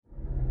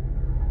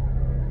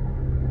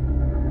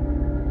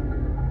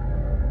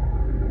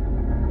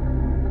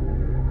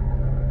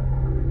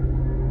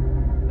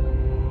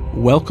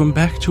Welcome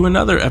back to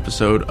another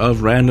episode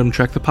of Random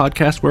Trek, the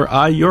podcast where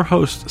I, your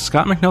host,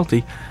 Scott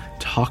McNulty,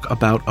 talk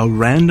about a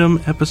random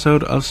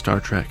episode of Star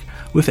Trek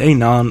with a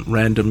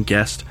non-random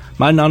guest.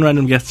 My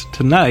non-random guest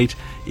tonight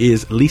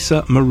is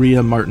Lisa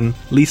Maria Martin.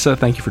 Lisa,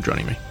 thank you for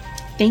joining me.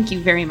 Thank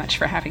you very much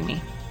for having me.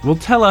 Well,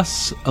 tell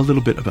us a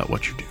little bit about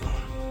what you do.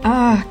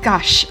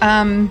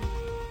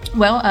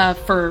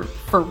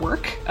 For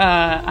work,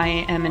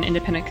 I am an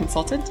independent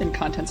consultant in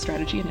content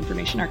strategy and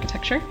information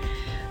architecture.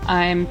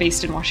 I'm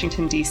based in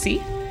Washington,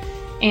 D.C.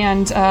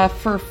 And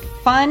for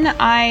fun,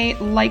 I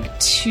like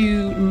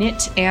to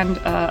knit and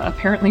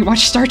apparently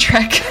watch Star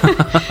Trek.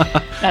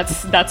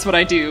 That's what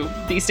I do.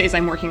 These days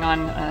I'm working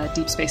on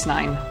Deep Space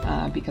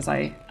Nine because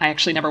I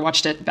actually never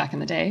watched it back in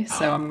the day,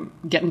 so I'm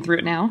getting through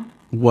it now.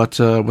 What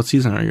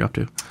season are you up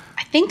to?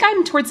 I think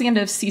I'm towards the end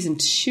of season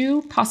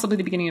 2, possibly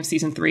the beginning of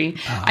season 3.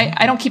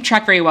 I don't keep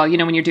track very well. You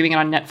know, when you're doing it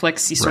on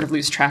Netflix, you sort of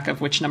lose track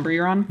of which number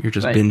you're on. You're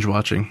just binge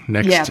watching.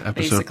 Next episode,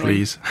 basically.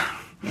 Please.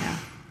 Yeah.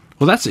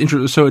 Well, that's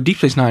interesting. So Deep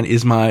Space Nine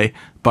is my,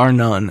 bar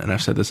none, and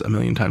I've said this a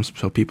million times,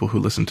 so people who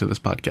listen to this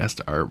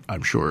podcast are,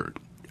 I'm sure,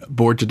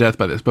 bored to death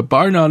by this, but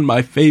bar none,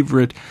 my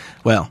favorite,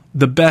 well,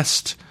 the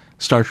best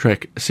Star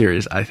Trek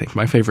series, I think.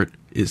 My favorite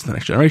is The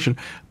Next Generation,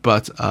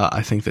 but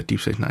I think that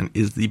Deep Space Nine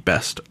is the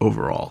best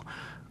overall.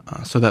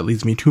 So that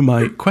leads me to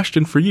my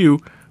question for you.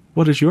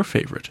 What is your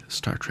favorite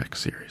Star Trek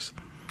series?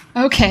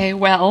 Okay,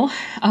 well,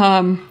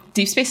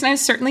 Deep Space Nine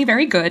is certainly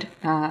very good.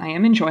 I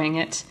am enjoying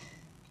it.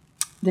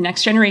 The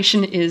Next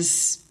Generation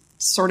is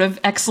sort of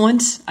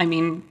excellent. I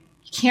mean,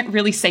 you can't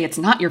really say it's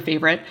not your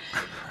favorite.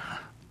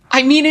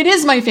 I mean, it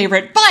is my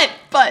favorite, but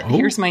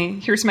here's my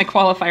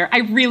qualifier. I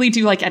really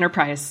do like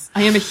Enterprise.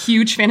 I am a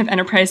huge fan of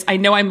Enterprise. I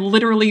know I'm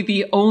literally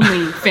the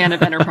only fan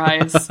of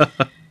Enterprise.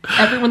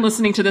 Everyone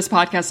listening to this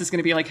podcast is going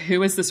to be like,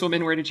 who is this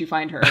woman? Where did you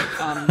find her?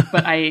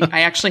 But I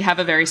actually have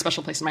a very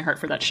special place in my heart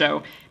for that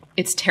show.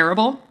 It's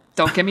terrible.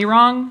 Don't get me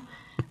wrong.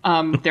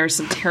 There's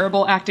some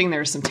terrible acting.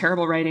 There's some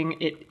terrible writing.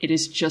 It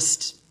is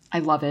just, I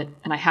love it.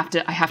 And I have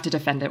to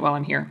defend it while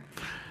I'm here.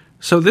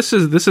 So this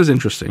is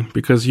interesting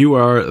because you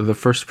are the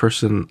first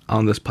person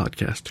on this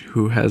podcast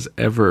who has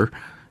ever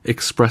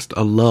expressed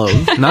a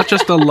love, not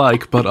just a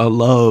like, but a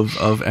love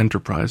of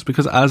Enterprise.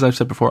 Because as I've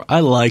said before,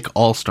 I like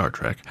all Star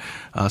Trek.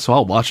 So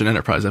I'll watch an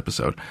Enterprise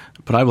episode,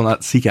 but I will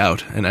not seek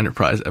out an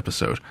Enterprise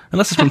episode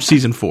unless it's from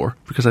season 4,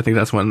 because I think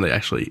that's when they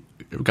actually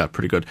got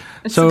pretty good.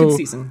 It's a good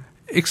season.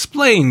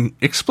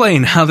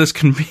 Explain how this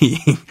can be.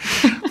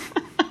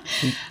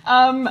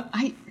 How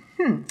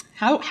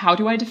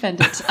do I defend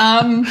it?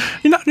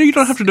 You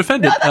don't have to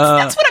defend it.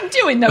 That's what I'm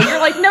doing, though. You're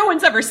like, no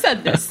one's ever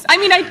said this. I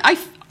mean,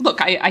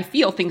 I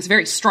feel things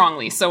very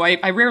strongly, so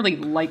I rarely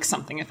like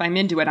something. If I'm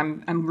into it,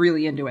 I'm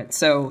really into it.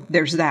 So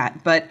there's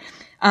that. But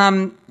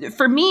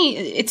for me,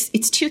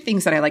 it's two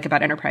things that I like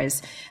about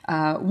Enterprise.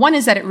 One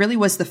is that it really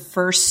was the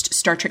first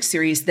Star Trek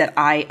series that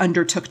I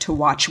undertook to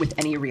watch with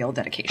any real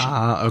dedication.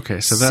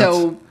 Okay.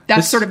 So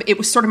it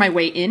was sort of my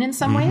way in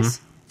some ways.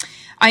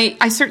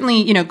 I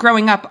certainly,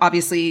 growing up,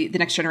 obviously, The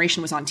Next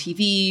Generation was on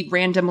TV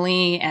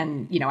randomly,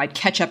 and, I'd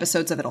catch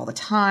episodes of it all the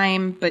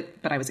time, but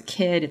I was a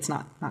kid. It's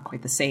not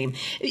quite the same.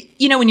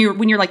 When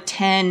you're like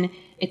 10,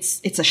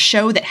 it's a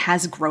show that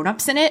has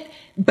grown-ups in it,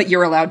 but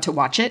you're allowed to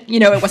watch it.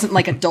 It wasn't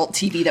like adult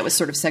TV that was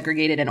sort of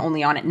segregated and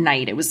only on at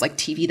night. It was like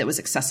TV that was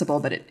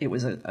accessible, but it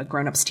was a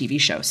grown-ups TV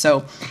show.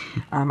 So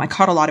I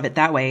caught a lot of it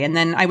that way. And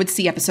then I would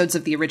see episodes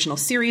of the original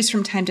series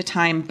from time to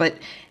time, but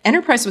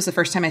Enterprise was the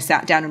first time I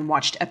sat down and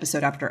watched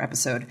episode after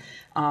episode.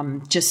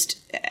 And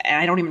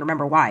I don't even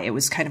remember why. It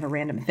was kind of a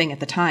random thing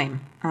at the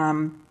time.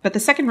 But the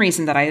second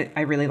reason that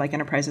I really like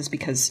Enterprise is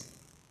because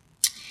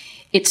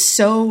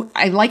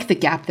I like the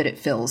gap that it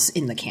fills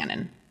in the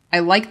canon. I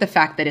like the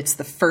fact that it's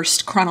the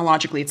first crew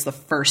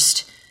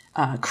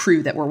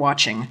that we're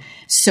watching.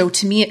 So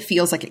to me, it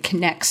feels like it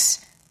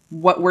connects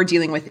what we're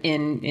dealing with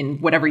in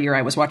whatever year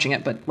I was watching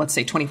it, but let's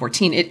say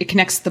 2014. It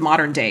connects the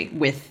modern day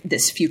with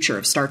this future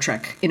of Star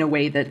Trek in a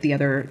way that the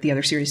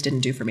other series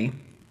didn't do for me.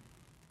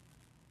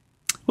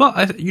 Well,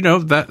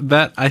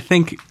 that I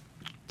think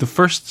the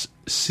first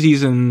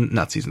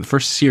the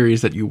first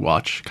series that you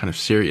watch kind of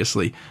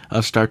seriously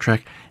of Star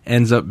Trek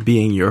ends up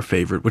being your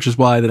favorite, which is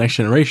why The Next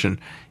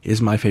Generation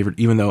is my favorite,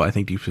 even though I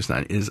think Deep Space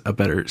Nine is a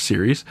better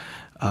series,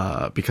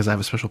 because I have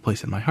a special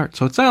place in my heart.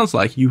 So it sounds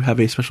like you have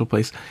a special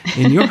place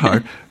in your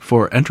heart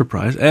for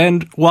Enterprise.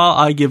 And while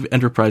I give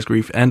Enterprise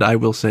grief, and I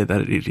will say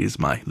that it is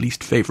my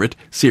least favorite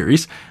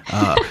series,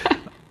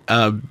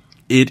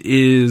 it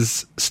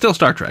is still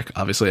Star Trek,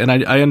 obviously. And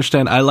I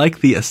understand. I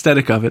like the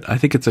aesthetic of it. I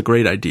think it's a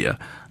great idea.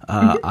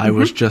 I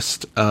was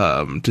just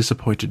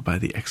disappointed by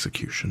the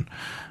execution.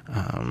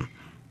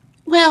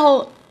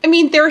 Well, I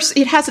mean,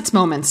 it has its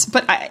moments,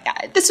 but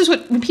this is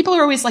when people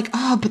are always like,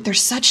 oh, but they're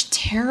such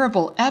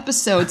terrible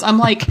episodes. I'm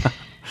like,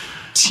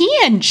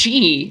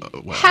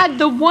 TNG had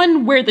the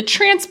one where the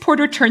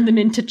transporter turned them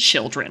into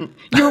children.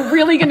 You're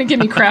really going to give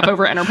me crap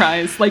over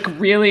Enterprise? Like,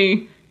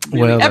 really?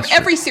 Well,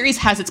 every series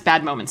has its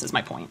bad moments, is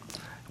my point.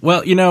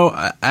 Well,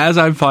 as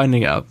I'm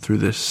finding out through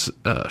this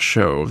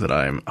show that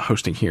I'm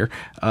hosting here,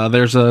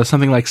 there's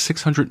something like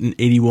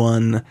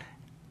 681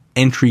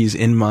 entries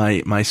in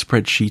my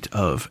spreadsheet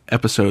of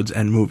episodes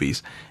and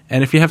movies.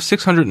 And if you have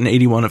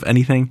 681 of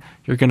anything,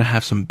 you're going to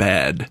have some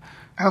bad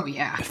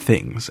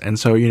things. And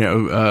so,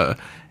 The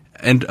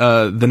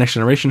Next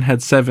Generation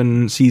had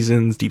 7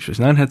 seasons, Deep Space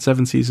Nine had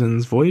 7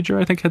 seasons, Voyager,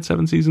 I think, had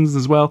 7 seasons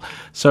as well.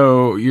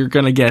 So you're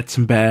going to get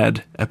some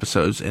bad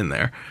episodes in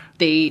there.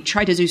 They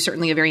tried to do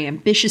certainly a very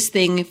ambitious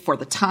thing for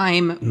the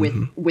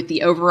time with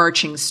the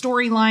overarching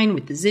storyline,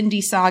 with the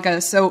Xindi saga.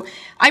 So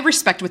I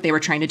respect what they were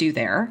trying to do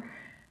there.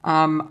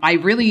 I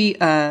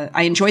really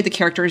I enjoyed the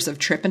characters of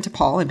Trip and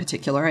T'Pol in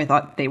particular. I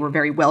thought they were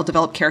very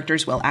well-developed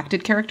characters,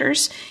 well-acted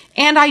characters.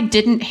 And I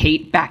didn't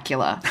hate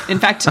Bakula. In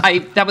fact,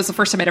 that was the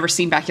first time I'd ever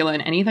seen Bakula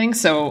in anything,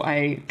 so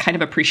I kind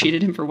of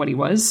appreciated him for what he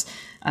was,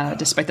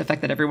 despite the fact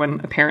that everyone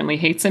apparently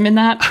hates him in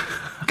that.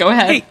 Go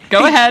ahead.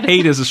 Go ahead.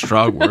 Hate is a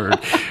strong word.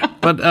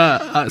 But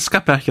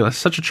Scott Bakula,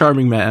 such a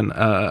charming man,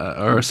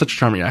 or such a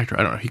charming actor.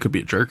 I don't know. He could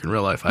be a jerk in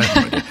real life. I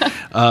have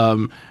no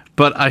idea.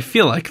 But I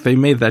feel like they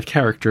made that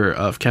character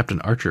of Captain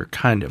Archer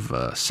kind of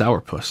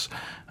sourpuss,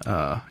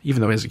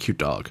 even though he has a cute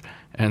dog.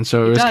 And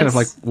so it was kind of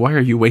like, why are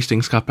you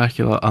wasting Scott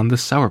Bakula on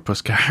this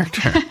sourpuss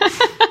character?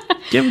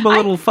 Give him a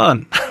little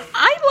fun.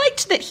 I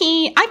liked that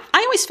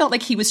I always felt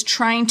like he was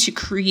trying to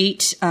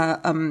create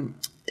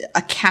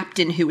a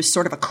captain who was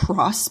sort of a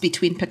cross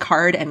between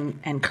Picard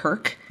and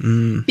Kirk,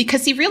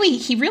 because he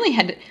really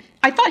had.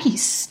 I thought he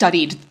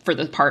studied for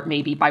the part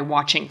maybe by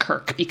watching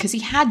Kirk, because he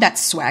had that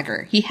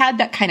swagger, he had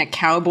that kind of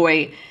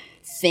cowboy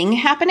thing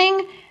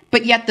happening,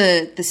 but yet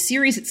the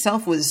series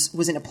itself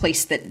was in a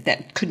place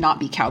that could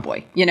not be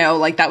cowboy.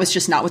 Like that was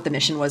just not what the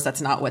mission was.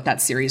 That's not what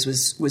that series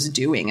was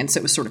doing, and so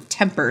it was sort of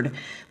tempered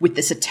with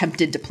this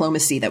attempted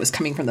diplomacy that was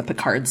coming from the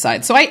Picard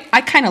side. So I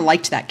kind of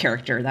liked that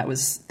character. That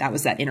was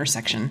that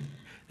intersection.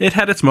 It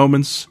had its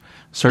moments,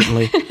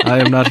 certainly.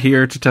 I am not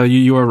here to tell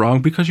you are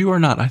wrong, because you are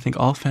not. I think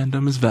all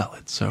fandom is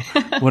valid. So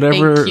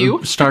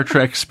whatever Star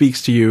Trek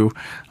speaks to you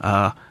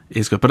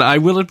is good. But I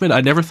will admit,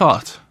 I never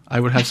thought I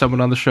would have someone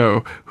on the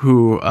show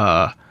who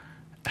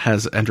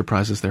has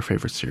Enterprise as their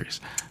favorite series.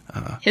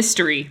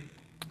 History.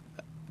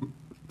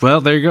 Well,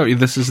 there you go.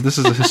 This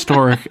is a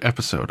historic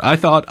episode. I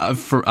thought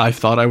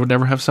I would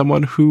never have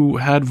someone who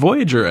had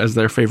Voyager as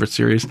their favorite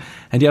series,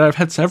 and yet I've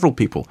had several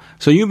people.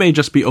 So you may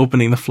just be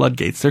opening the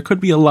floodgates. There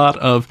could be a lot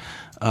of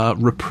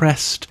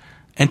repressed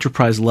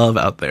Enterprise love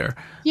out there.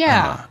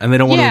 Yeah. And they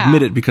don't want to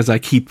admit it because I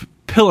keep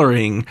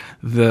pillaring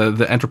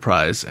the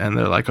Enterprise, and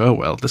they're like, oh,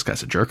 well, this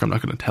guy's a jerk. I'm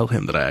not going to tell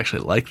him that I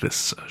actually like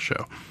this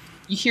show.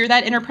 You hear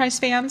that, Enterprise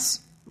fans?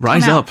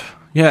 Rise up.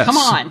 Yes. Come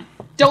on.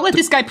 Don't let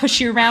this guy push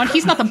you around.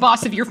 He's not the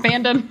boss of your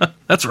fandom.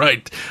 That's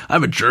right.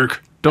 I'm a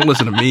jerk. Don't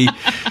listen to me.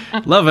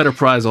 Love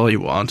Enterprise all you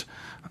want,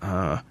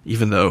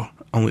 even though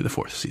only the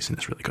 4th season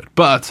is really good.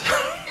 But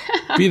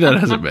be that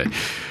as it may.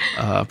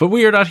 But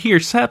we are not here,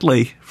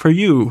 sadly, for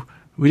you.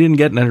 We didn't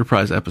get an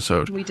Enterprise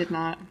episode. We did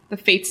not. The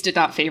fates did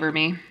not favor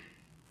me.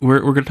 We're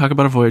going to talk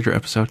about a Voyager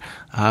episode.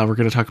 We're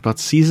going to talk about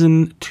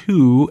Season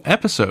 2,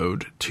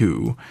 Episode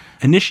 2,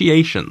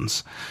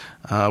 Initiations,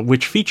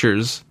 which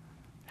features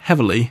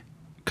heavily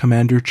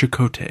Commander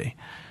Chakotay.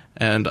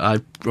 And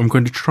I'm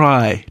going to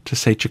try to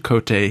say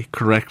Chakotay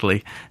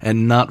correctly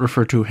and not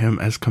refer to him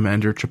as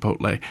Commander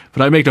Chipotle.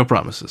 But I make no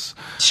promises.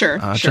 Sure.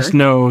 Just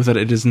know that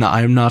it is not.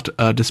 I am not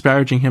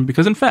disparaging him,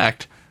 because, in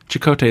fact,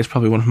 Chakotay is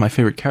probably one of my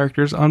favorite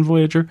characters on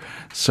Voyager.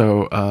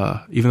 So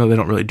even though they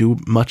don't really do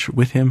much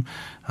with him,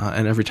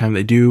 and every time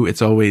they do,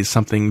 it's always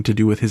something to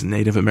do with his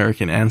Native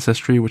American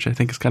ancestry, which I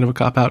think is kind of a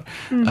cop-out.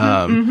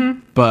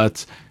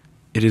 But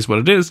it is what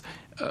it is.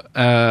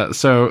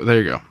 So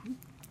there you go.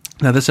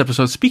 Now, this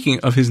episode, speaking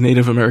of his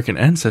Native American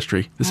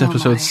ancestry, this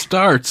episode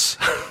starts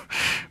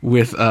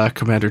with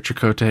Commander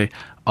Chakotay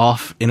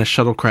off in a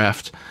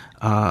shuttlecraft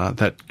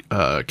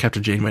that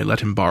Captain Janeway let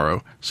him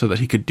borrow so that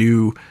he could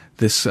do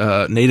this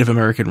Native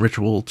American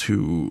ritual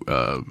to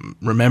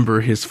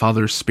remember his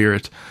father's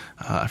spirit.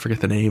 I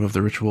forget the name of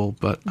the ritual,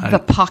 but the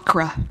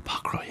Pakra.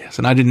 Pakra, yes.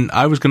 And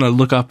I was going to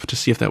look up to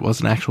see if that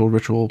was an actual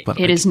ritual, but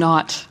it is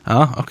not.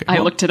 Oh, okay. I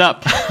looked it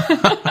up.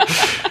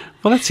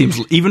 Well, that seems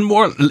even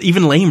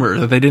lamer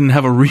that they didn't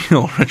have a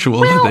real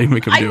ritual that they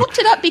make him do. I looked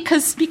it up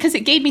because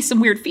it gave me some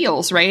weird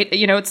feels, right?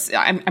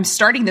 I'm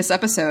starting this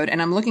episode and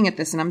I'm looking at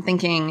this and I'm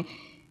thinking,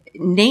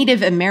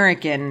 Native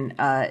American,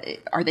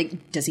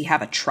 does he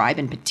have a tribe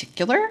in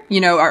particular?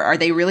 Are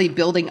they really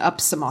building up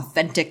some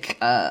authentic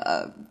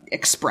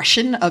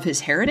expression of his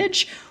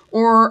heritage?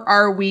 Or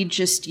are we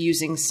just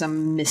using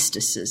some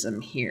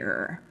mysticism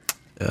here?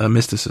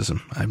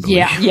 Mysticism, I believe.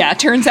 Yeah,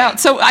 turns out.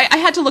 So I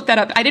had to look that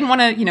up. I didn't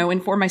want to,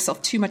 inform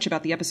myself too much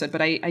about the episode, but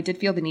I did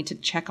feel the need to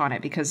check on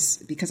it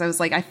because I was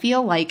like, I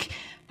feel like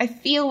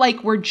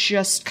we're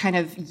just kind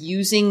of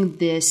using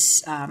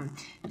this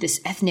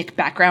this ethnic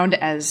background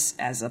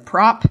as a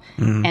prop,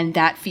 and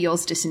that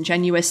feels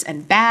disingenuous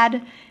and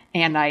bad.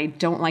 And I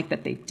don't like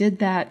that they did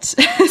that.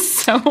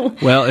 So,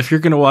 well, if you're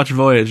going to watch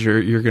Voyager,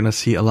 you're going to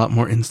see a lot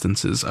more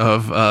instances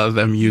of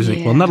them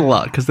using. Well, not a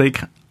lot, because they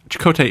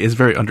Chakotay is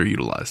very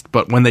underutilized.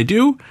 But when they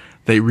do,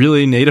 they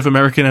really Native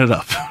American it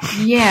up.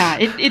 Yeah,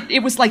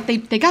 it was like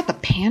they got the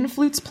pan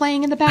flutes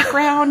playing in the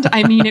background.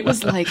 I mean, it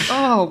was like,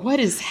 oh,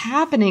 what is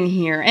happening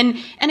here? And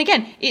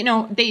again,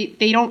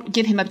 they don't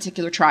give him a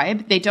particular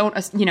tribe. They don't,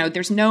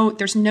 there's no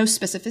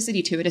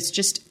specificity to it. It's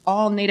just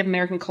all Native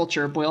American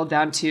culture boiled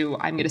down to,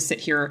 I'm going to sit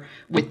here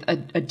with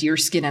a deer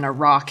skin and a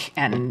rock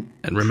and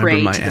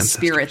pray to the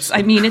spirits.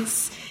 I mean,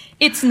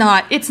 it's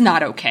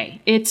not okay.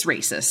 It's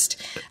racist.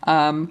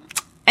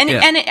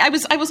 And I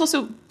was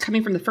also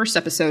coming from the first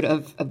episode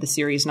of the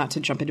series, not to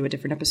jump into a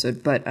different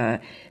episode,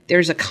 but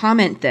there's a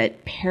comment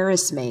that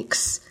Paris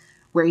makes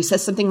where he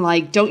says something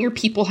like, "Don't your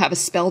people have a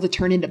spell to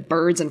turn into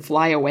birds and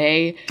fly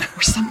away?"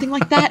 or something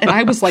like that. And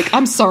I was like,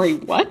 I'm sorry,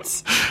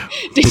 what?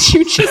 Did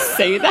you just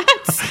say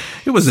that?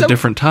 It was a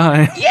different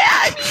time. Yeah,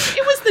 I mean,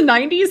 it was the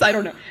 90s. I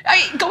don't know.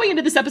 Going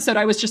into this episode,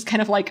 I was just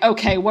kind of like,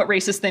 okay, what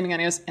racist thing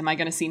am I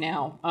going to see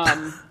now?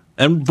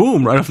 And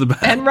boom, right off the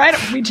bat. And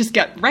we just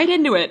get right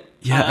into it.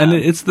 Yeah, and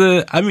it's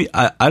I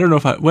don't know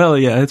if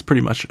it's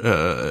pretty much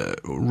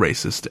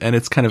racist. And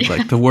it's kind of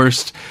like the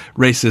worst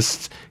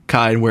racist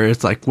kind where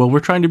it's like, well,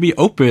 we're trying to be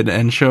open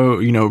and show,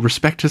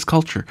 respect his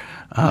culture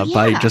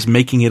by just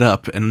making it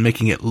up and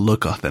making it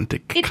look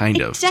authentic, It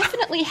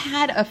definitely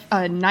had a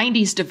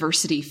 90s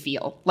diversity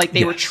feel. Like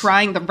the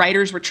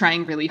writers were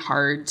trying really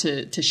hard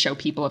to show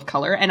people of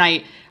color. And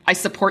I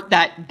support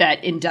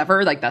that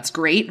endeavor. Like, that's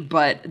great,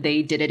 but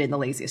they did it in the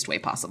laziest way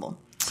possible.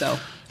 So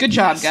good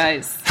job,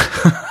 guys.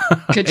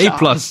 Good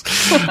job. A+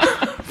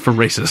 for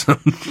racism.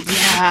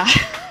 Yeah.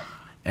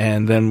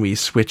 And then we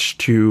switch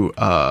to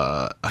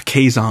a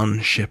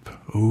Kazon ship.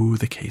 Ooh,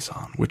 the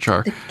Kazon, which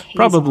are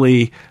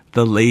probably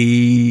the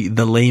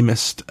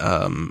lamest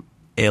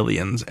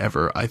aliens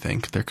ever, I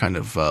think. They're kind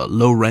of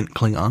low-rent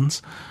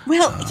Klingons.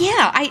 Well,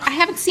 I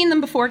haven't seen them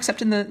before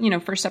except in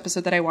the first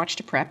episode that I watched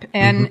to prep.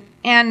 And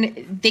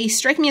they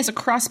strike me as a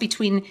cross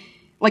between,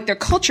 like, their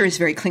culture is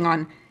very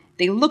Klingon.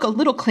 They look a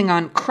little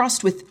Klingon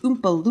crossed with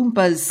Oompa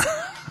Loompas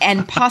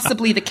and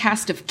possibly the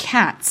cast of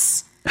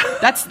Cats.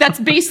 That's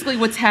basically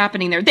what's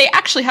happening there. They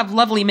actually have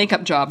lovely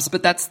makeup jobs,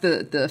 but that's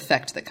the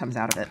effect that comes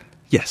out of it.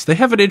 Yes, they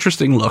have an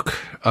interesting look.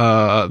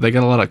 They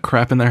got a lot of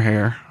crap in their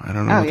hair. I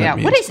don't know what that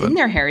means. What is in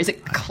their hair? Is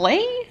it clay?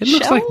 It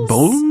looks like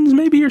bones,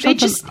 maybe, or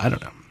something? I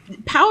don't know.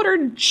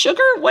 Powdered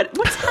sugar?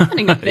 What's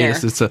happening up there?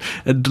 Yes, it's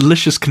a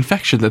delicious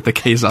confection that the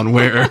Kazon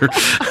wear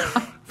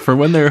for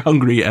when they're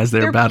hungry as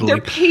they're battling.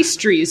 They're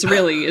pastries,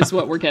 really, is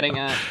what we're getting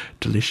at.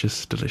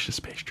 Delicious, delicious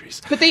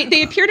pastries. But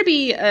they appear to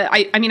be,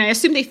 I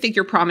assume they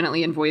figure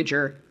prominently in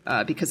Voyager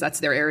because that's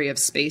their area of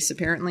space,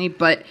 apparently.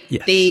 But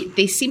yes.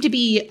 they seem to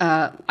be,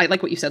 I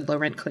like what you said,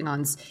 low-rent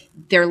Klingons.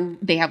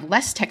 They have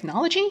less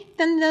technology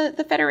than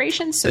the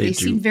Federation, so they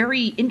seem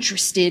very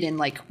interested in,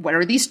 like, what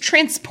are these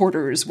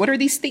transporters? What are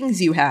these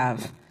things you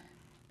have?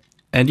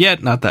 And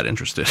yet, not that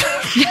interested.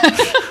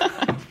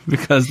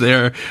 Because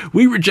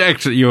we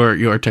reject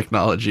your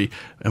technology,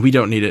 and we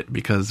don't need it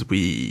because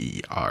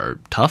we are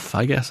tough,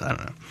 I guess. I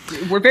don't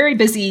know. We're very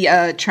busy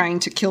trying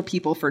to kill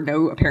people for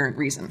no apparent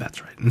reason.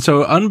 That's right. And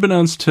so,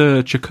 unbeknownst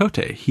to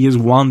Chakotay, he has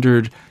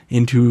wandered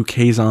into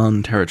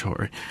Kazon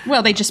territory.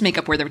 Well, they just make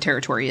up where their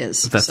territory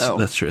is. That's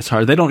true. It's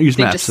hard. They don't use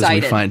maps, as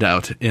we find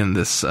out in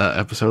this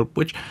episode,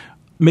 which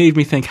made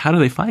me think, how do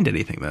they find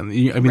anything then?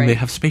 I mean, They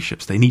have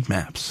spaceships. They need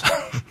maps.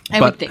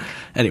 I would think.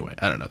 Anyway,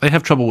 I don't know. They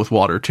have trouble with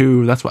water,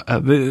 too. That's why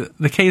the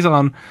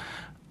Kazon,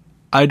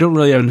 I don't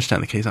really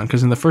understand the Kazon,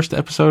 because in the first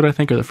episode, I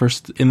think, in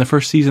the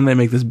first season, they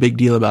make this big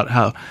deal about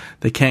how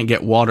they can't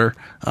get water,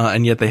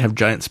 and yet they have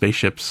giant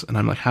spaceships. And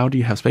I'm like, how do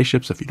you have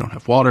spaceships if you don't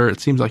have water?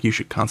 It seems like you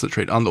should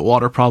concentrate on the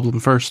water problem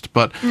first,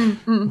 but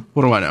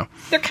what do I know?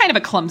 They're kind of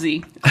a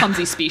clumsy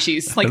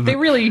species. Like, they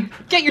really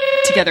get your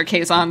together,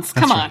 Kazons.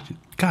 Come on. Right.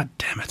 God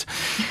damn it.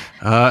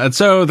 And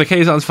so the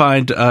Kazons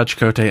find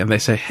Chakotay, and they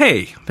say,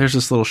 hey, there's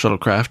this little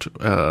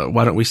shuttlecraft.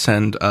 Why don't we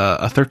send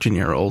a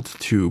 13-year-old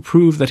to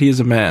prove that he is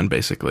a man,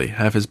 basically,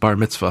 have his bar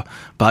mitzvah,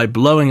 by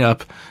blowing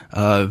up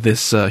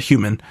this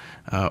human,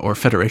 or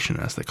Federation,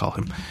 as they call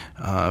him,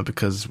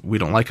 because we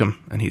don't like him,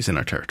 and he's in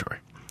our territory.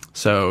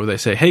 So they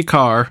say, hey,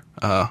 Car.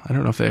 I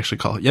don't know if they actually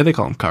call it. Yeah, they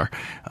call him Car,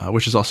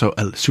 which is also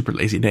a super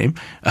lazy name.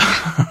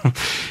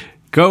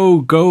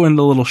 Go in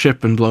the little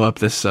ship and blow up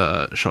this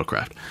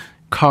shuttlecraft.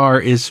 Carr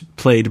is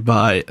played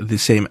by the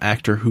same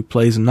actor who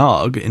plays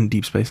Nog in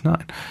Deep Space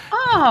Nine.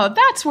 Oh,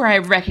 that's where I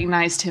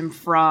recognized him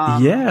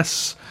from.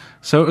 Yes.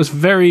 So it was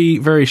very,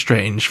 very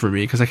strange for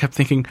me because I kept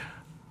thinking,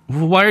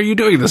 why are you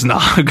doing this,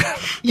 Nog?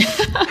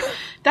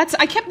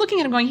 I kept looking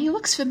at him going, he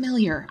looks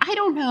familiar. I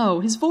don't know.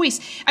 His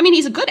voice. I mean,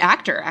 he's a good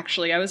actor,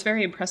 actually. I was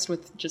very impressed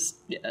with just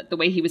the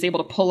way he was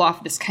able to pull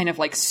off this kind of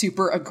like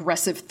super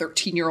aggressive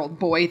 13-year-old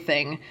boy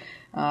thing.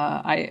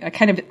 I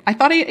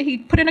thought he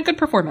put in a good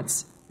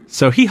performance.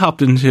 So he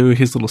hopped into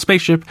his little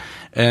spaceship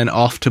and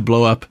off to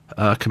blow up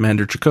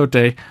Commander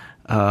Chakotay.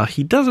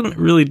 He doesn't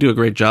really do a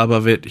great job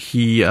of it.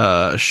 He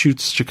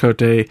shoots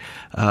Chakotay,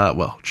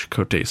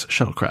 Chakotay's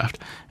shuttlecraft,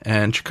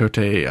 and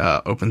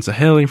Chakotay opens a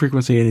hailing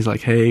frequency, and he's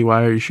like, hey,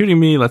 why are you shooting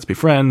me? Let's be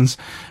friends.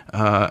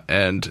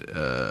 And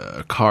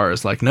Carr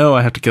is like, no,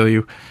 I have to kill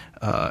you.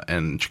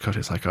 And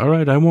Chakotay's like, all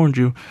right, I warned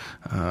you.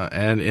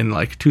 And in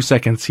like 2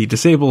 seconds, he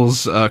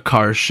disables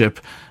Carr's ship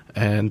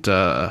and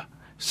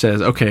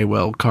says, okay,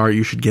 well, Carr,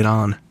 you should get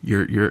on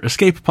your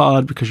escape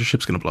pod because your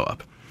ship's going to blow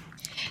up.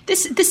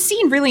 This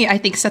scene really, I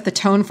think, set the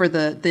tone for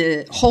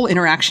the whole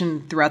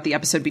interaction throughout the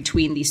episode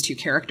between these two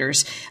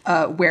characters,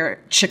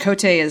 where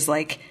Chakotay is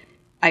like,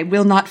 I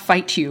will not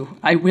fight you.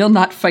 I will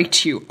not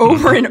fight you,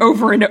 over and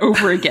over and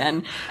over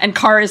again. And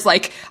Carr is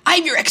like,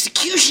 I'm your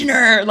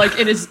executioner. Like,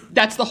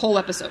 that's the whole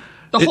episode.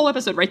 The whole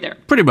episode right there.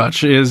 Pretty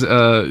much is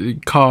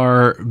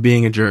Carr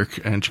being a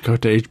jerk and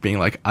Chakotay being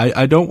like,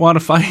 I don't want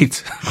to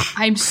fight.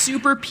 I'm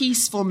super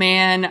peaceful,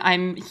 man.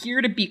 I'm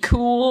here to be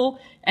cool,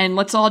 and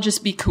let's all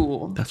just be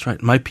cool. That's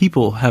right. My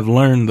people have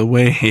learned the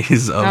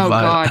ways of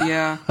violence. God,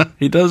 yeah.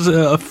 He does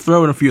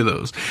throw in a few of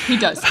those. He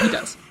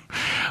does.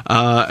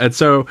 And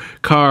so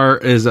Carr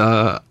is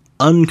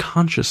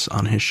unconscious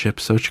on his ship,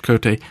 so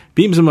Chakotay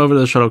beams him over to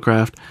the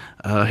shuttlecraft.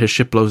 His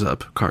ship blows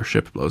up. Carr's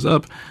ship blows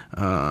up.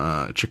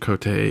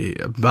 Chakotay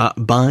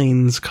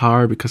binds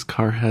Carr because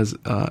Carr has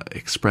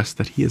expressed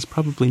that he is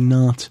probably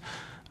not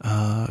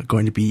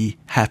going to be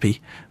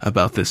happy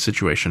about this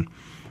situation.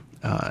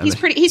 He's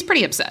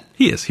pretty upset.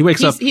 He is. He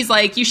wakes up. He's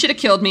like, you should have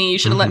killed me. You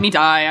should have let me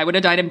die. I would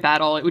have died in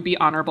battle. It would be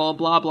honorable,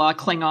 blah, blah,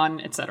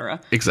 Klingon, etc.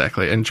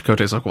 Exactly. And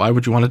Chakotay's like, why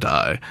would you want to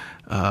die?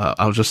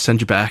 I'll just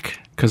send you back.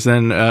 Because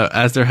then,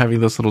 as they're having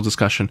this little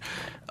discussion,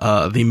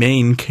 the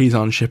main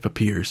Kazon ship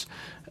appears.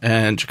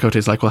 And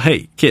Chakotay's like, well,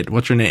 hey, kid,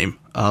 what's your name?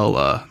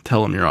 I'll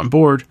tell them you're on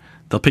board.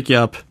 They'll pick you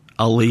up.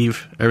 I'll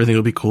leave. Everything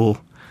will be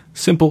cool.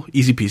 Simple,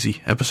 easy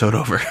peasy, episode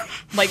over.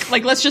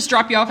 like let's just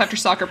drop you off after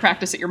soccer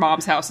practice at your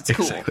mom's house. It's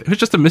cool. Exactly. It was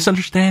just a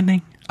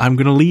misunderstanding. I'm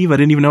going to leave. I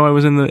didn't even know I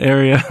was in the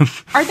area.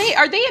 Are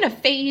they in a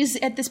phase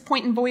at this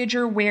point in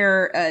Voyager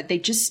where they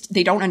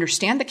don't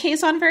understand the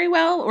Kazon very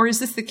well? Or is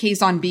this the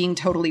Kazon being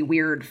totally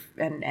weird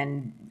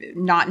and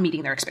not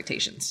meeting their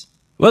expectations?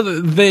 Well,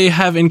 they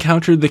have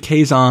encountered the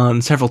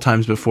Kazon several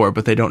times before,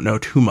 but they don't know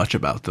too much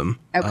about them.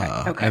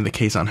 Okay. And the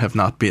Kazon have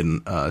not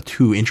been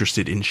too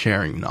interested in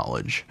sharing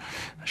knowledge,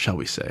 shall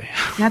we say.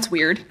 That's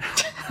weird.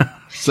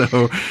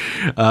 So,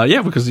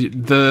 because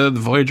the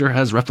Voyager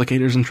has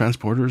replicators and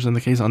transporters, and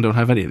the Kazon don't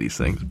have any of these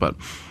things. But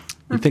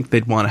you think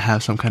they'd want to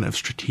have some kind of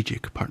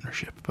strategic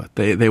partnership, but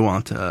they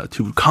want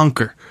to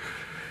conquer.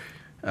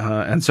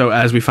 And so,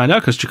 as we find out,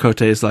 because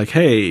Chakotay is like,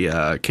 hey,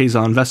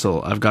 Kazon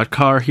vessel, I've got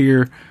Carr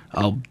here.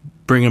 I'll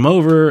bring him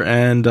over,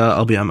 and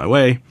I'll be on my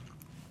way.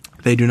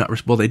 They do not.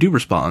 They do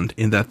respond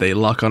in that they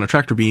lock on a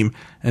tractor beam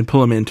and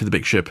pull him into the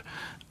big ship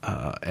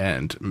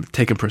and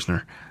take him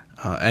prisoner.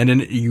 And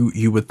then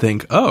you would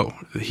think, oh,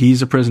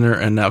 he's a prisoner,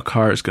 and now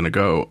Carr is going to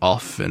go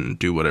off and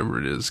do whatever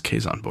it is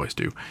Kazon boys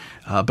do.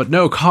 But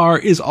no, Carr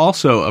is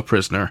also a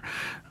prisoner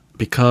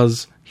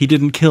because he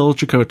didn't kill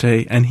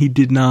Chakotay, and he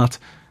did not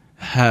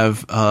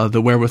have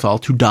the wherewithal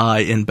to die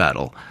in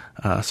battle.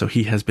 So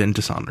he has been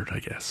dishonored, I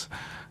guess.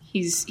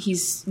 He's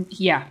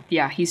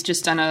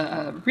just done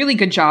a really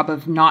good job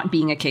of not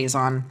being a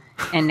Kazon,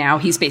 and now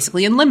he's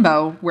basically in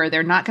limbo where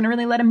they're not going to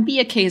really let him be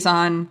a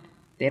Kazon.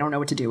 They don't know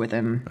what to do with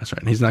him. That's right.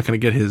 And he's not going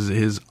to get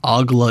his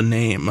Ogla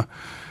name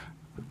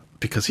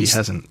because he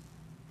hasn't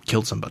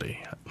killed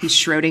somebody. He's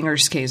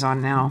Schrodinger's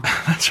Kazon now.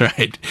 That's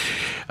right.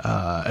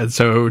 And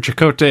so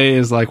Chakotay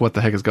is like, what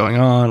the heck is going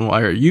on?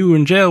 Why are you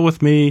in jail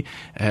with me?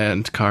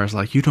 And Carr's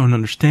like, you don't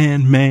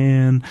understand,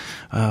 man.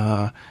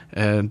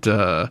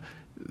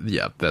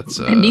 Yeah, that's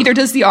and neither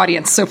does the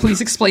audience, so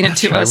please explain it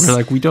to us. We're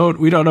like, we don't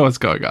know what's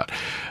going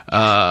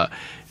on.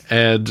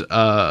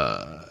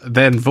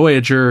 Then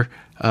Voyager,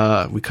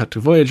 we cut to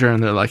Voyager,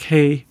 and they're like,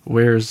 hey,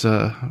 where's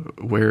the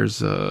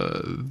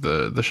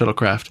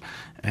shuttlecraft?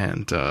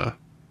 And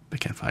they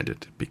can't find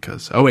it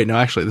because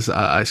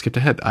I skipped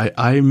ahead.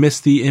 I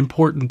missed the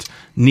important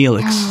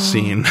Neelix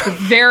scene. The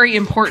very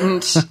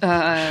important,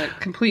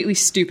 completely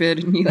stupid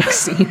Neelix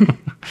scene.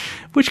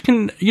 Which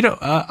can,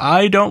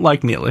 I don't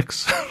like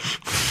Neelix.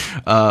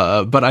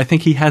 But I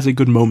think he has a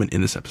good moment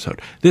in this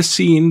episode. This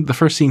scene, the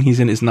first scene he's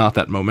in, is not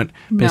that moment.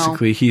 No.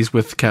 Basically, he's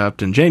with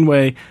Captain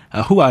Janeway,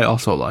 who I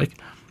also like.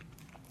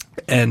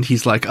 And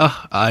he's like,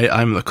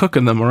 I'm the cook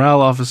and the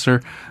morale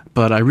officer,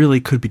 but I really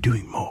could be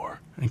doing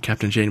more. And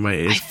Captain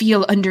Janeway is... I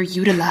feel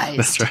underutilized.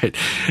 That's right.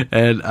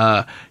 And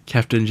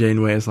Captain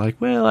Janeway is like,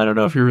 well, I don't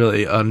know if you're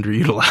really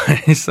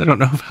underutilized. I don't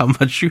know how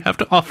much you have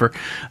to offer.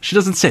 She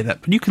doesn't say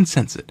that, but you can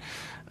sense it.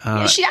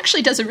 She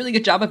actually does a really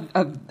good job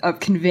of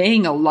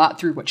conveying a lot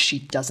through what she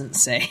doesn't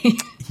say.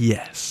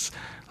 Yes.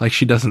 Like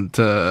she doesn't,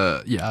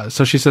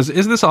 So she says,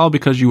 is this all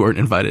because you weren't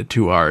invited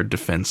to our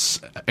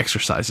defense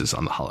exercises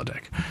on the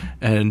holodeck?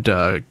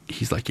 And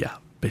he's like, yeah,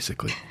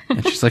 basically.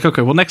 And she's like,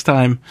 okay, well, next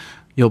time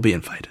you'll be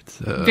invited.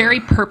 Very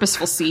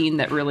purposeful scene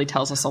that really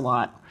tells us a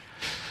lot.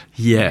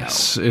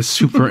 Yes, it's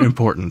super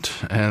important,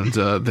 and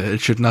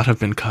it should not have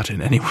been cut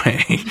in any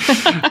way.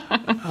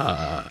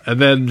 And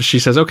then she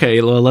says,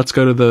 okay, well, let's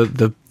go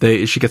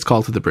to she gets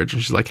called to the bridge,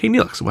 and she's like, hey,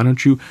 Neelix, why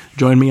don't you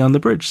join me on the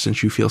bridge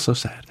since you feel so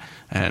sad?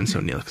 And so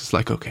Neelix is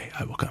like, okay,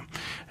 I will come.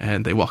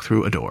 And they walk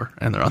through a door,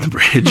 and they're on the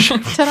bridge.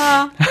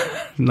 Ta-da!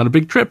 Not a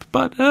big trip,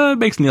 but it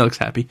makes Neelix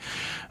happy.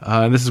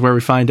 This is where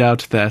we find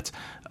out that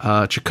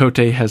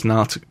Chakotay has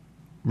not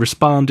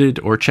responded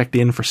or checked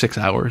in for 6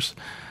 hours.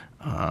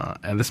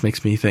 And this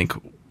makes me think,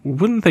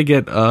 wouldn't they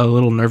get a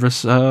little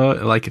nervous,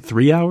 like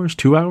 3 hours,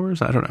 2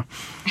 hours? I don't know.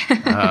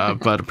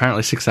 But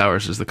apparently 6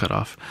 hours is the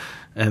cutoff.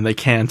 And they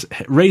can't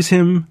raise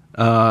him.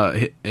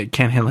 It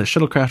can't handle his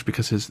shuttlecraft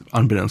because,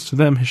 unbeknownst to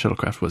them, his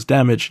shuttlecraft was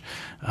damaged.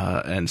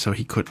 And so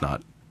he could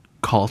not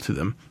call to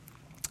them.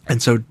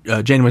 And so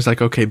Janeway's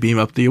like, okay, beam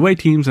up the away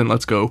teams and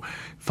let's go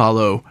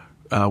follow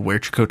where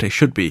Chakotay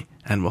should be,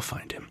 and we'll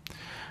find him.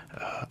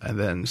 And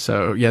then,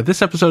 so, yeah,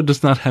 this episode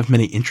does not have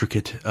many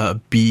intricate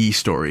B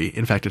story.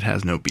 In fact, it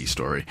has no B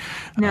story.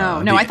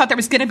 No, I thought there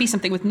was going to be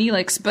something with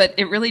Neelix, but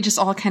it really just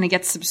all kind of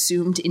gets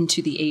subsumed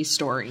into the A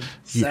story.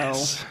 So,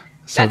 yes.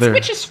 So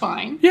which is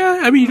fine.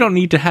 Yeah, I mean, you don't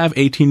need to have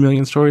 18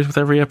 million stories with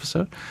every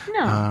episode.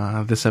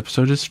 No. This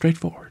episode is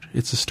straightforward.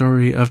 It's a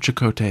story of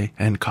Chakotay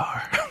and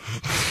Kar.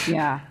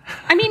 Yeah.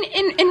 I mean,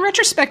 in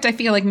retrospect, I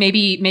feel like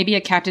maybe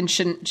a captain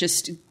shouldn't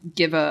just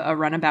give a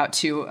runabout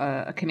to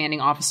a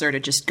commanding officer to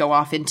just go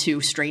off into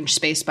strange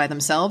space by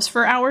themselves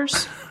for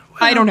hours.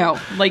 Well, I don't know.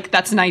 Like,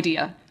 that's an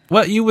idea.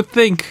 Well, you would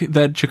think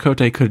that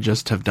Chakotay could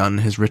just have done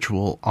his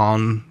ritual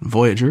on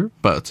Voyager,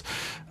 but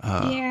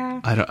yeah.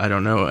 I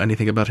don't know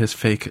anything about his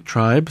fake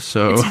tribe,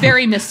 so... It's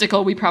very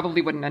mystical. We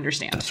probably wouldn't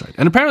understand. That's right.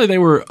 And apparently they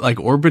were, like,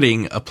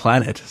 orbiting a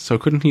planet, so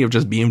couldn't he have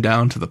just beamed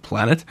down to the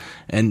planet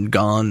and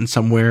gone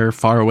somewhere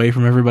far away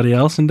from everybody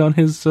else and done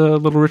his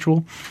little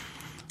ritual?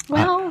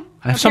 Well...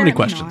 I have so many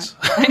questions.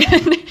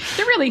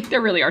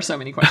 There really are so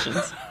many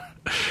questions.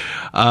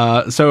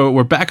 So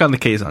we're back on the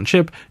Kazon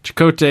ship.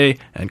 Chakotay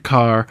and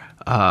Kar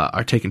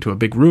are taken to a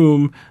big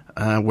room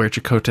where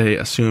Chakotay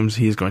assumes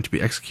he's going to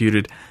be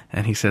executed,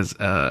 and he says,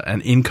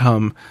 and in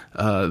come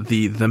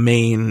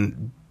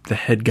the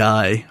head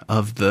guy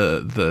of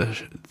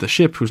the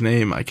ship, whose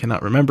name I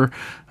cannot remember.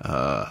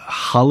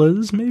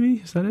 Halas,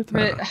 maybe? Is that it?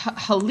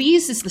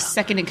 Haliz is the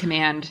second in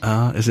command.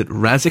 Is it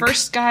Razik?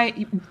 First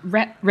guy,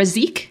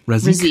 Razik?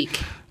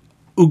 Razik.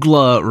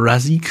 Ugla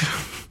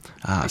Razik.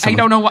 I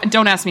don't know.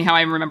 Don't ask me how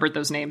I remembered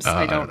those names.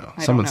 I don't know.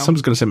 Someone's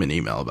going to send me an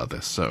email about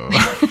this, so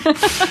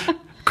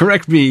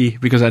correct me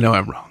because I know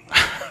I'm wrong.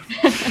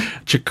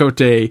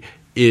 Chakotay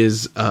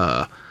is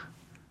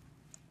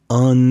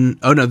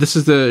this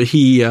is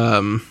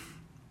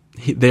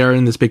they are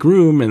in this big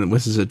room, and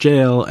this is a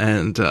jail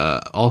and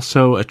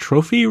also a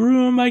trophy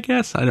room, I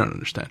guess. I don't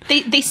understand.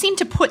 They seem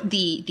to put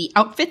the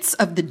outfits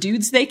of the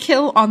dudes they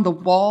kill on the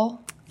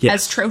wall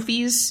as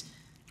trophies,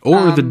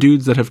 or the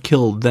dudes that have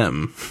killed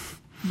them.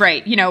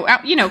 Right,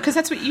 because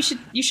that's what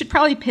you should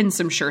probably pin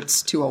some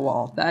shirts to a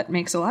wall. That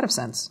makes a lot of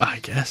sense. I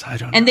guess, I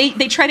don't know. And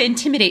they try to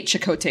intimidate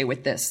Chakotay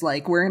with this,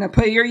 like, we're gonna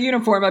put your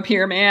uniform up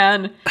here,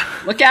 man.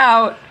 Look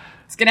out,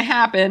 it's gonna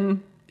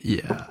happen.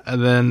 Yeah,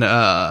 and then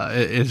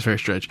it's very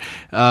strange.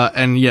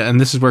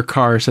 And this is where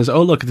Kar says,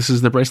 "Oh, look, this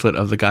is the bracelet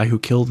of the guy who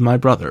killed my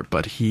brother,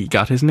 but he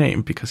got his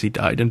name because he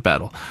died in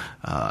battle."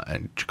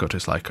 And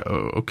Chakotay's like,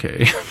 "Oh,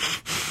 okay."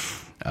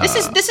 This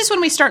is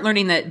when we start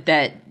learning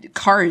that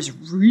Kar is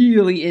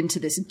really into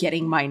this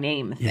getting my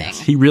name thing. Yes,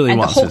 he really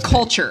wants and the whole his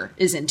culture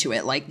is into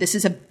it. Like, this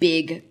is a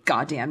big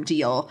goddamn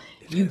deal.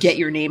 You get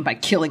your name by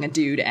killing a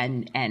dude,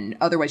 and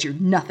otherwise you're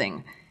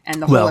nothing. And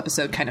the whole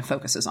episode kind of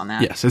focuses on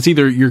that. Yes, it's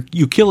either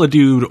you kill a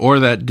dude or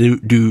that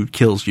dude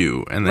kills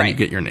you, and then you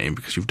get your name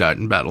because you've died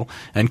in battle.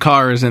 And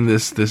Kar is in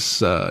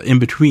this in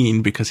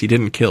between because he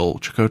didn't kill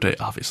Chakotay,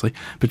 obviously,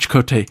 but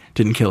Chakotay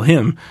didn't kill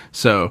him.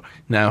 So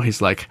now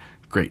he's like,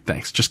 great,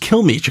 thanks. Just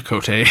kill me,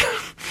 Chakotay,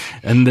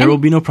 and there will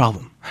be no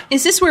problem.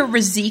 Is this where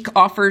Razik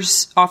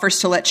offers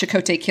to let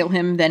Chakotay kill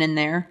him then and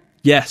there?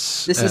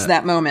 Yes. This is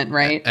that moment,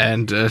 right?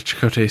 And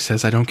Chakotay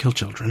says, "I don't kill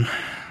children."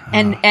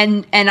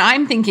 And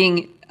I'm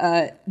thinking,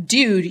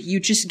 dude, you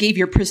just gave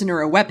your prisoner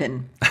a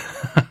weapon.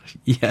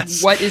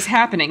 Yes. What is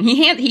happening?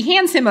 He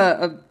hands him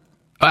a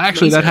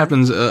actually, that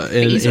happens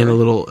in a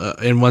little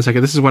in 1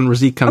 second. This is when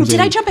Razik comes in. Oh,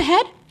 did I jump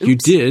ahead? Oops. You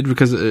did,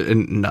 because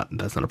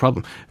that's not a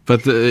problem.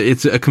 But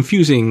it's a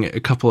confusing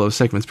couple of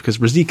segments because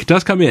Razik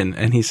does come in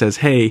and he says,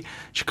 "Hey,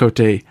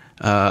 Chakotay,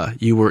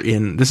 you were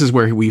in." This is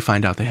where we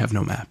find out they have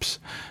no maps.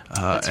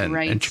 That's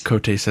right. And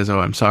Chakotay says, "Oh,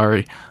 I'm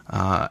sorry."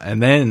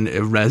 And then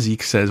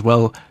Razik says,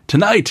 "Well,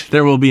 tonight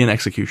there will be an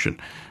execution."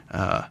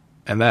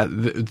 And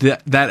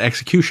that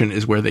execution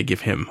is where they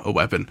give him a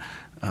weapon.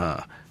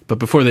 But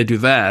before they do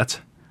that,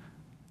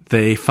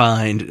 we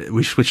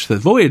switch to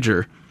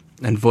Voyager,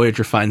 and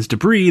Voyager finds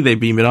debris. They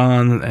beam it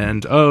on,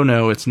 and oh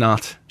no, it's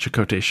not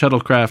Chakotay's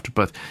shuttlecraft,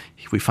 but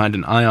we find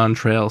an ion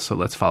trail, so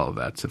let's follow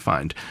that to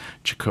find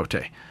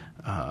Chakotay.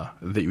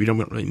 We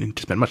don't really need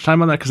to spend much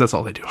time on that because that's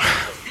all they do.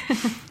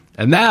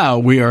 And now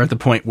we are at the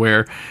point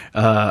where,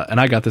 and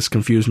I got this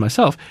confused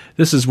myself,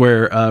 this is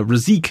where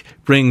Razik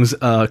brings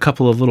a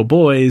couple of little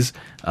boys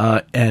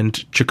and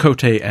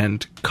Chakotay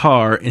and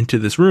Carr into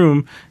this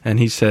room, and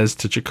he says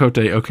to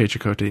Chakotay, okay,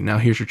 Chakotay, now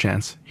here's your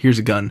chance. Here's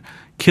a gun.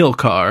 Kill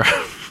Carr.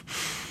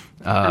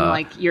 I'm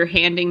like, you're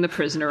handing the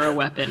prisoner a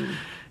weapon.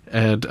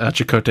 And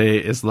Chakotay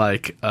is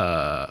like,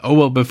 oh,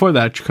 well, before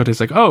that,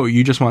 Chakotay's like, oh,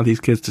 you just want these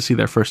kids to see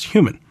their first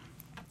human.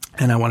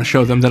 And I want to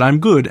show them that I'm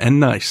good and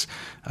nice.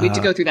 We have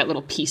to go through that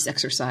little peace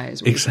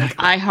exercise. Exactly.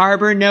 Like, I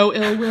harbor no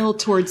ill will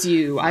towards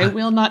you. I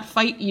will not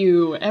fight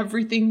you.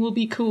 Everything will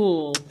be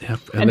cool. Yep.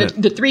 And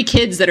the three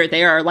kids that are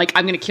there are like,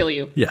 I'm going to kill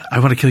you. Yeah, I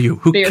want to kill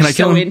you. They can are I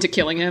kill so him? into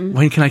killing him.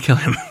 When can I kill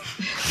him?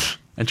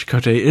 And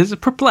Chakotay is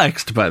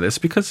perplexed by this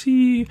because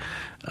he...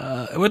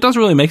 it doesn't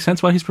really make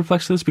sense why he's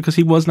perplexed with this, because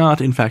he was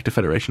not, in fact, a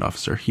Federation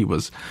officer. He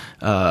was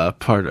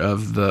part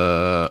of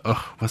the...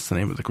 what's the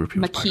name of the group he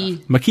was part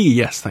of? Maquis,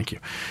 yes, thank you.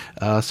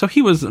 So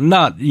he was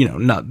not,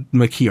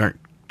 Maquis aren't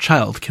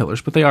child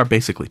killers, but they are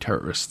basically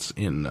terrorists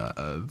in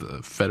the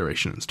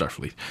Federation and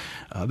Starfleet.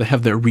 They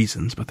have their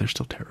reasons, but they're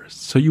still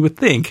terrorists. So you would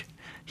think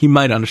he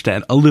might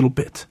understand a little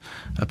bit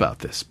about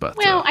this, but...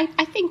 Well,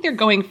 I think they're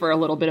going for a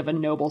little bit of a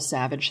noble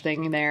savage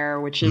thing there,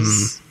 which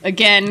is,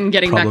 again,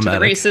 getting back to the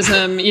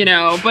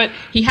racism, but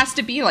he has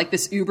to be like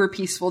this uber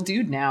peaceful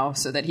dude now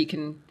so that he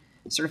can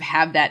sort of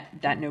have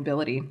that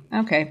nobility.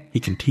 Okay. He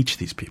can teach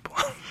these people.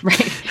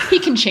 Right. He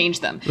can change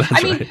them.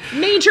 Right.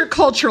 Major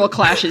cultural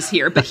clashes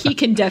here, but he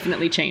can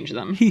definitely change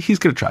them. He's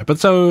going to try. But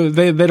so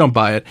they don't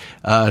buy it.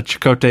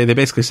 Chakotay, they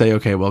basically say,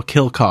 okay, well,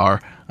 kill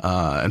Carr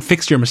and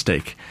fix your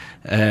mistake.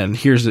 And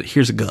here's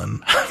a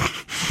gun.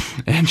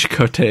 And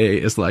Chakotay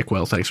is like,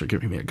 well, thanks for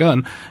giving me a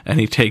gun. And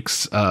he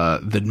takes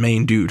the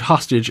main dude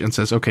hostage and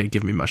says, okay,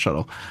 give me my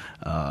shuttle.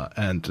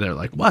 And they're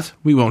like, what?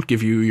 We won't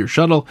give you your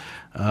shuttle.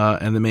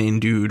 And the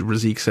main dude,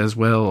 Razik, says,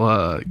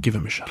 well, give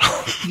him a shuttle.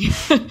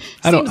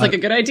 Seems like a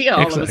good idea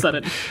all of a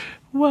sudden.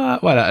 Why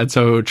not? And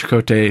so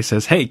Chakotay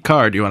says, hey,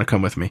 Carr, do you want to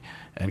come with me?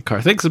 And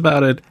Carr thinks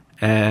about it,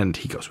 and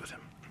he goes with him.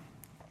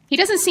 He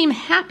doesn't seem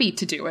happy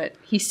to do it.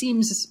 He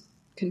seems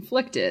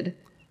conflicted,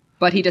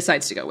 but he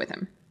decides to go with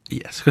him.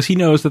 Yes, because he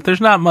knows that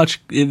there's not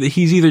much.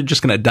 He's either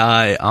just going to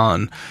die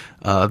on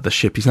the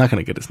ship. He's not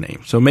going to get his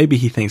name. So maybe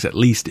he thinks, at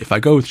least if I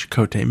go with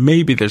Chakotay,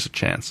 maybe there's a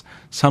chance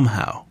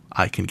somehow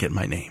I can get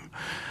my name.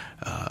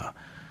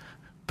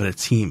 But it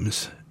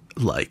seems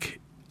like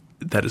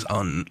that is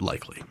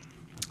unlikely.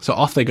 So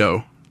off they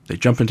go. They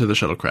jump into the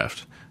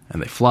shuttlecraft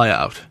and they fly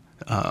out.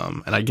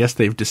 And I guess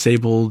they've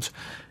disabled...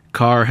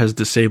 Carr has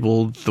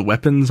disabled the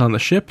weapons on the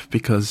ship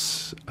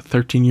because a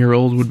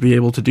 13-year-old would be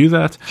able to do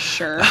that.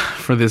 Sure.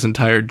 For this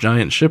entire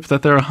giant ship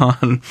that they're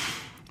on.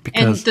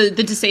 Because, and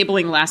the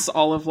disabling lasts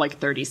all of like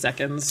 30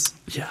 seconds.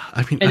 Yeah,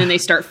 I mean... And then they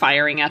start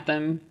firing at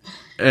them.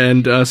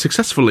 And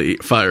successfully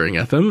firing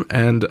at them.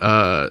 And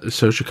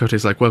so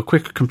Chakotay's like, well,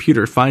 quick,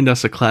 computer, find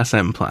us a Class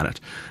M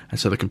planet. And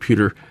so the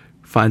computer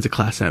finds a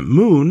Class M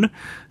moon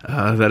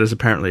that is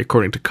apparently,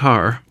 according to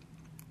Carr,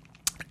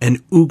 an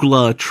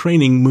Oogla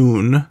training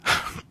moon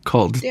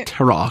called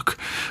Terok.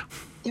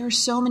 There are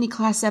so many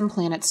Class M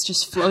planets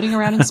just floating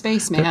around in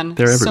space, man.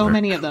 They're so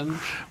many of them.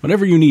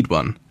 Whenever you need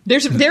one.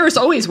 There's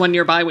always one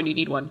nearby when you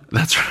need one.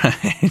 That's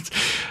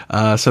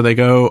right. So they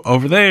go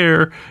over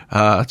there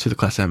to the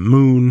Class M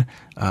moon,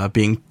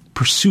 being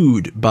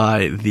pursued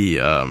by the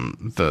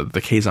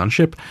Kazon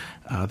ship.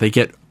 They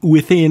get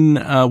within,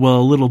 a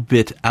little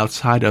bit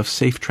outside of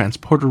safe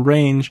transporter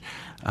range,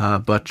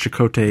 but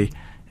Chakotay,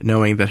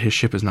 knowing that his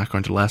ship is not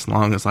going to last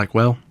long, is like,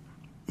 well,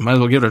 might as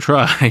well give it a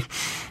try.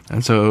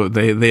 And so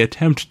they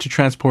attempt to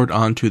transport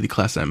onto the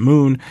Class M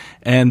moon,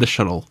 and the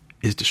shuttle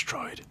is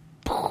destroyed.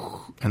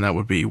 And that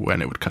would be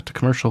when it would cut to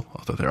commercial,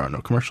 although there are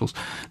no commercials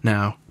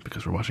now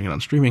because we're watching it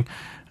on streaming.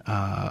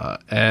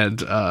 And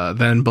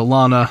then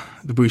B'Elanna,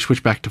 we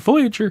switch back to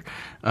Voyager,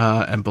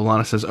 and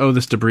B'Elanna says, oh,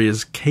 this debris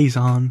is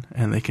Kazon,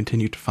 and they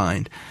continue to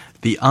find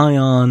the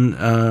ion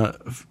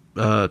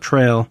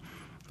trail,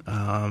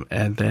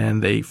 and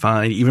then they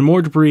find even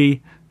more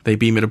debris. They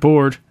beam it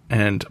aboard,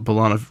 and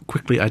B'Elanna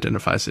quickly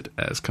identifies it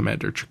as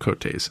Commander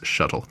Chakotay's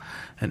shuttle,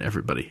 and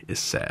everybody is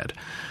sad.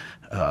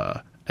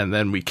 And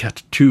then we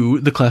cut to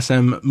the Class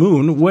M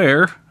moon,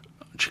 where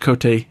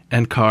Chakotay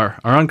and Carr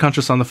are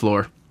unconscious on the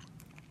floor,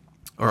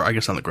 or I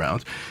guess on the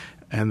ground,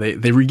 and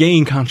they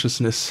regain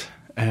consciousness,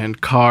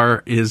 and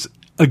Carr is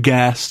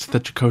aghast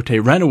that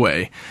Chakotay ran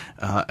away,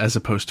 as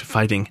opposed to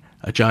fighting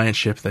a giant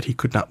ship that he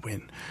could not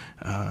win.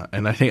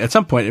 And I think at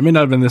some point, it may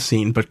not have been this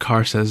scene, but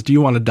Carr says, do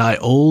you want to die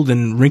old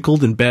and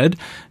wrinkled in bed?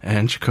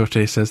 And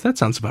Chakotay says, that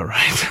sounds about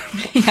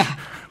right. Yeah.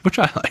 Which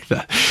I like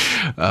that.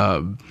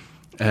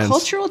 And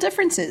cultural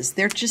differences.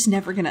 They're just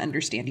never going to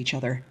understand each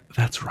other.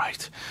 That's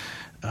right.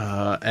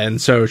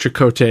 And so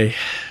Chakotay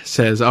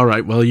says, all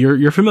right, well,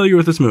 you're familiar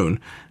with this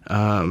moon.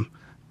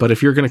 But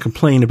if you're going to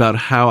complain about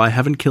how I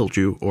haven't killed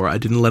you or I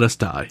didn't let us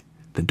die,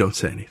 then don't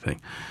say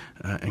anything.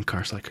 And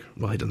Carr's like,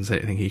 well, he doesn't say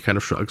anything. He kind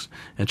of shrugs.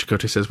 And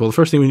Chakotay says, well, the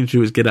first thing we need to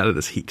do is get out of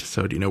this heat.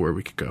 So do you know where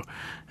we could go?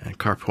 And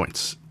Carr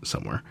points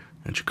somewhere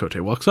And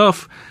Chakotay walks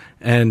off,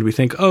 and we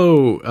think,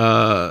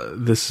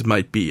 this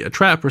might be a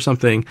trap or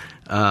something.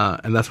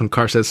 And that's when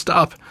Carr says,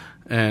 stop.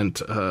 And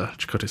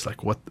Chakotay's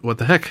like, what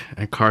the heck?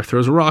 And Carr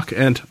throws a rock,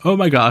 and oh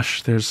my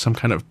gosh, there's some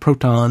kind of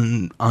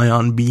proton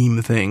ion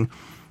beam thing.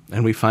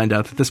 And we find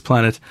out that this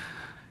planet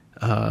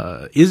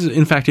is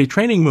in fact a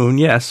training moon,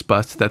 yes,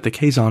 but that the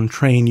Kazon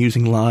train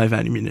using live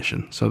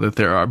ammunition, so that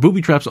there are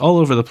booby traps all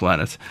over the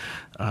planet,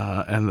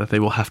 and that they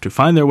will have to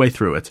find their way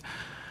through it.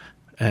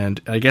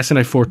 And I guess in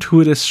a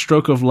fortuitous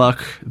stroke of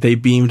luck, they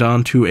beamed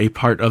onto a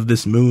part of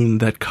this moon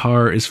that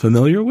Carr is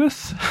familiar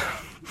with.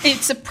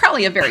 It's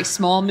probably a very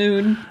small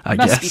moon. It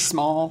must be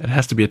small. It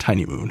has to be a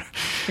tiny moon.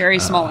 Very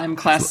small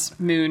M-class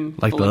moon.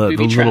 Like the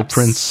Little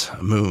Prince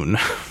moon.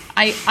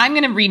 I'm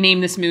going to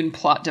rename this moon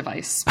Plot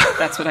Device.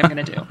 That's what I'm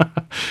going to do.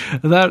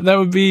 That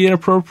would be an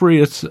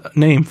appropriate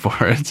name for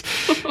it.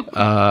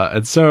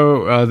 And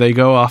so they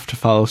go off to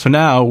follow. So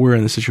now we're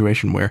in the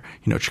situation where,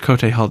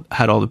 Chakotay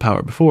had all the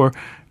power before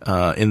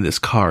in this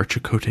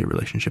Carr-Chakotay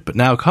relationship. But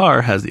now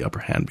Carr has the upper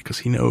hand because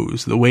he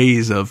knows the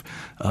ways of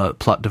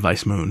Plot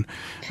Device Moon.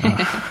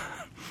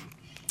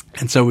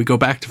 And so we go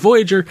back to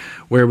Voyager,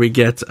 where we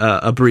get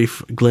a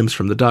brief glimpse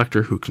from the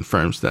Doctor, who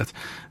confirms that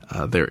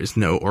there is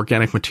no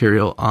organic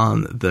material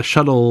on the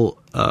shuttle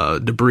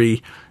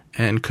debris,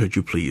 and could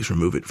you please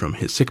remove it from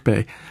his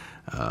sickbay?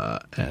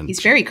 And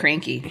he's very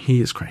cranky.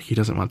 He is cranky. He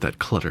doesn't want that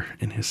clutter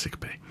in his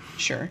sickbay.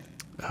 Sure.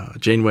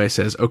 Janeway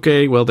says,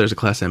 okay, well, there's a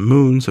Class M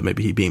moon, so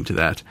maybe he beamed to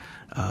that,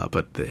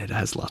 but it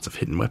has lots of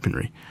hidden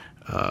weaponry.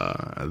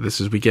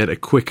 We get a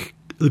quick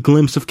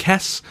glimpse of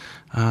Kes,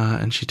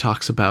 and she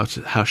talks about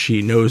how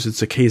she knows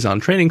it's a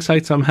Kazon training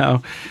site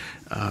somehow.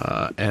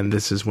 And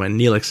this is when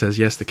Neelix says,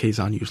 yes, the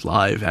Kazon use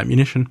live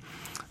ammunition.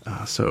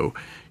 So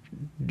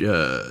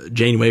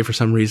Janeway, for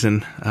some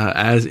reason,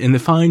 as in the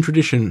fine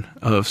tradition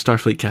of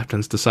Starfleet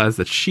captains, decides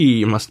that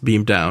she must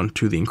beam down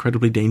to the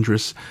incredibly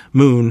dangerous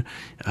moon,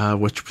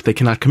 which they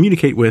cannot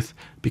communicate with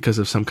because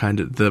of some kind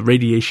of the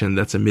radiation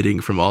that's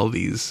emitting from all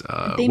these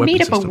They weapon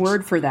made up systems. a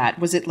word for that.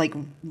 Was it like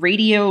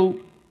radiothermal,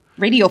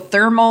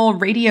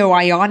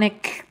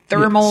 radioionic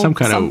thermal, some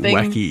kind something?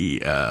 of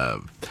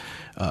wacky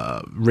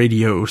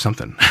radio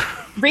something.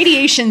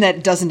 Radiation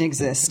that doesn't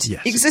exist.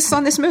 Yes. Exists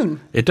on this moon.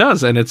 It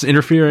does, and it's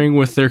interfering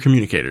with their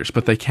communicators,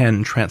 but they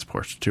can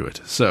transport to it.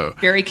 So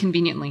very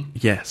conveniently.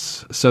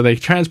 Yes. So they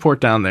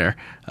transport down there.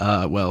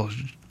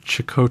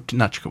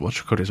 Chakotay's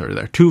already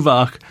there.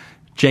 Tuvok,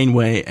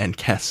 Janeway, and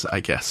Kes,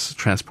 I guess,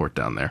 transport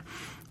down there.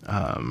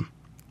 I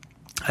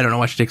don't know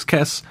why she takes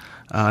Kes.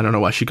 I don't know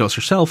why she goes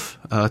herself.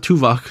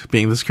 Tuvok,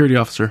 being the security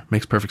officer,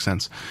 makes perfect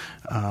sense.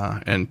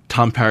 And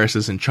Tom Paris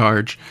is in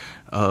charge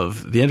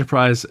of the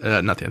Enterprise,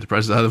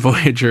 the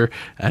Voyager,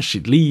 as she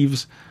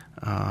leaves.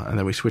 And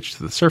then we switch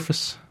to the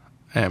surface,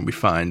 and we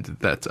find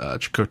that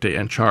Chakotay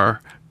and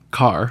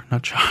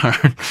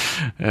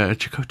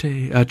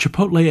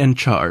Chipotle and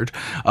Chard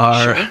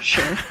are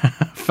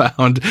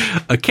found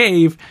a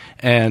cave,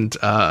 and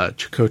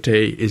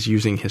Chakotay is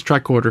using his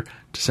tricorder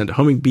to send a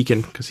homing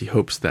beacon because he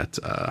hopes that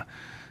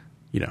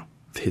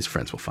his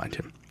friends will find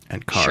him.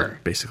 And Carr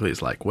basically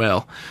is like,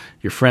 well,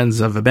 your friends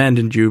have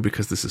abandoned you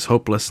because this is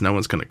hopeless. No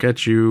one's going to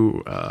get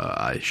you.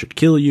 I should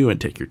kill you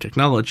and take your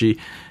technology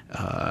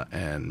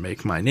and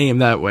make my name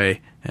that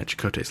way. And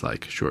Chakotay's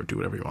like, sure, do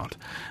whatever you want.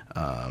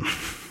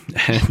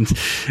 And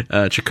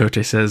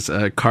Chakotay says,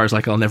 Carr's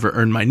like, I'll never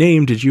earn my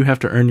name. Did you have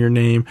to earn your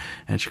name?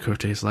 And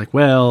Chakotay's like,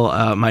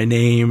 well, my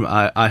name,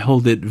 I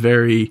hold it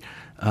very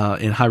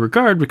in high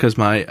regard because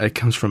it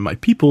comes from my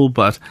people,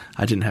 but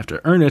I didn't have to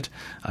earn it.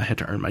 I had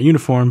to earn my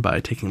uniform by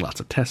taking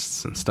lots of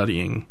tests and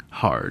studying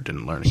hard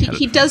and learning how to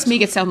He does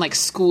make it sound like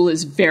school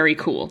is very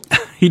cool.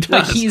 He does.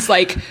 Like he's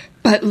like,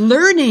 but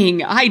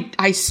learning,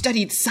 I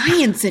studied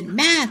science and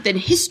math and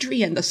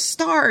history and the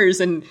stars,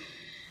 and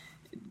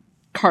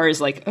Carr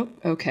is like, oh,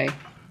 okay.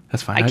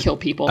 That's fine. I kill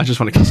people. I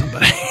just want to kill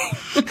somebody.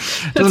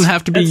 It doesn't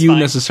have to be you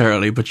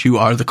necessarily, but you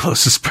are the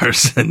closest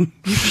person.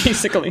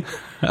 Basically.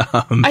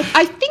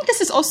 I think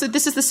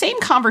this is the same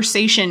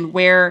conversation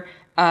where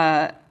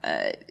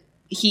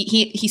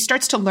he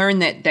starts to learn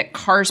that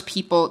Carr's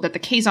people, that the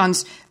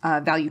Kazons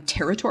value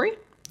territory.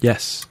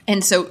 Yes.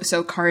 And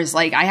so Carr is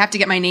like, I have to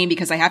get my name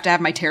because I have to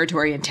have my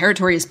territory, and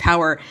territory is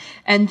power.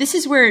 And this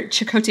is where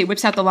Chakotay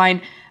whips out the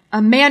line,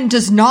 a man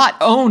does not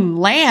own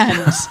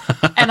land.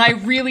 And I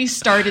really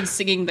started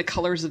singing The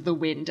Colors of the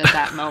Wind at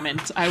that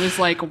moment. I was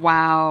like,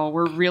 wow,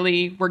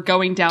 we're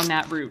going down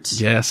that route.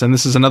 Yes, and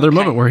this is another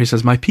moment where he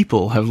says, my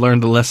people have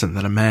learned the lesson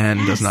that a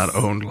man does not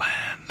own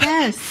land.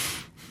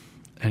 Yes.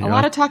 And a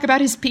lot of talk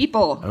about his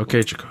people. Okay,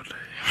 Chakotay.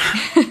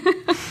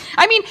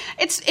 I mean,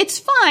 it's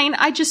fine.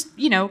 I just,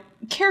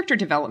 character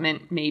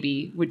development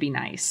maybe would be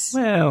nice.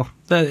 Well,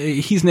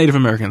 he's Native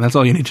American. That's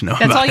all you need to know.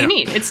 That's all you him.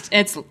 need.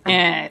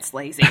 It's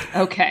lazy.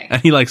 Okay.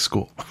 And he likes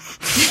school.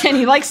 And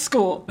he likes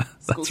school.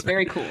 School's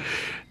very cool.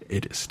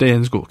 It is. Stay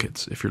in school,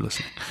 kids, if you're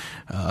listening.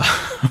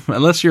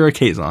 Unless you're a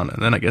Kazon,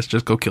 and then I guess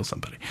just go kill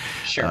somebody.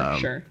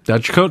 Sure. Now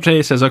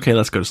Chakotay says, okay,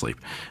 let's go to sleep.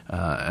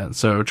 And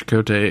so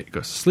Chakotay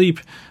goes to sleep.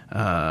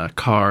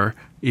 Carr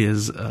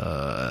is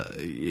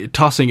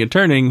tossing and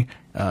turning.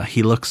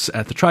 He looks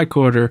at the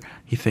tricorder.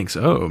 He thinks,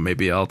 oh,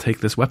 maybe I'll take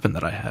this weapon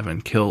that I have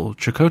and kill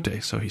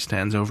Chakotay. So he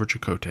stands over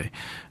Chakotay,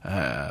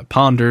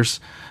 ponders,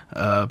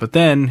 but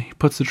then he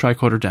puts the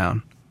tricorder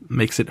down,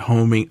 makes it a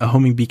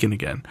homing beacon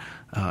again,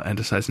 and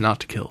decides not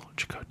to kill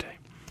Chakotay.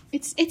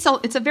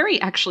 It's a very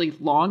actually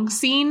long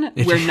scene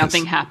where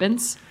nothing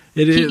happens.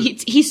 It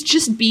is. He's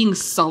just being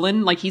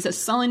sullen, like he's a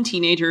sullen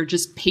teenager,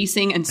 just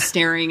pacing and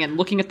staring and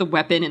looking at the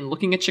weapon and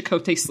looking at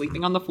Chakotay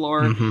sleeping on the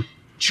floor,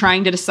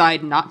 trying to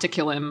decide not to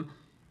kill him.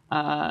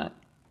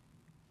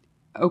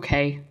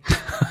 Okay.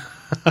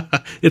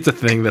 It's a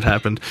thing that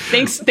happened.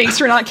 Thanks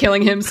for not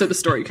killing him so the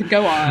story could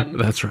go on.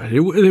 That's right. It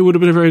would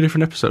have been a very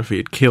different episode if he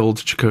had killed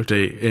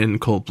Chakotay in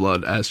cold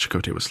blood as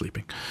Chakotay was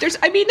sleeping. There's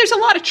a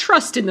lot of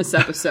trust in this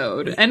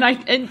episode, and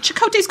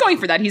Chakotay's going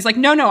for that. He's like,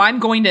 no, I'm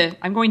going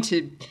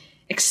to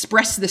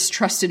express this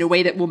trust in a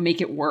way that will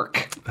make it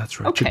work. That's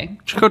right. Okay.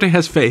 Chakotay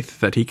has faith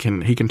that he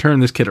can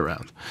turn this kid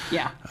around.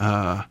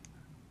 Yeah.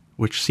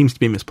 Which seems to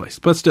be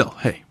misplaced, but still,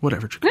 hey,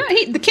 whatever. No,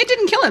 the kid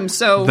didn't kill him,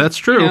 so that's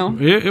true.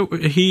 You know.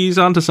 He's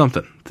onto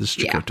something. This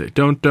Chakotay.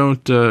 Yeah.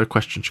 Don't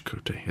question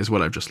Chakotay, is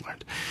what I've just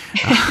learned.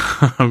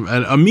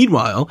 And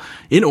meanwhile,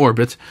 in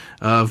orbit,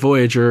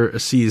 Voyager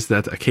sees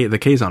that the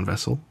Kazon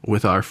vessel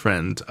with our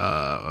friend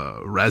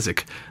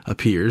Razik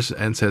appears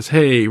and says,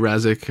 "Hey,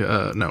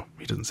 Razik." No,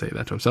 he doesn't say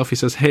that to himself. He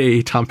says,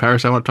 "Hey, Tom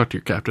Paris, I want to talk to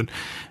your captain."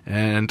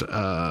 And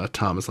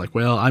Tom is like,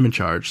 "Well, I'm in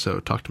charge, so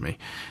talk to me."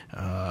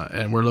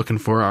 And we're looking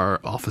for our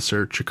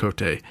officer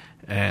Chakotay.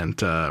 And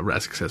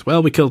Razik says,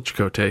 "Well, we killed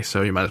Chakotay,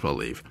 so you might as well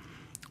leave."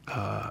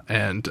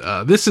 And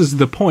this is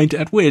the point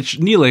at which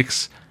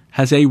Neelix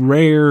has a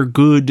rare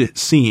good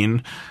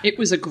scene. It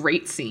was a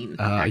great scene,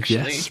 actually.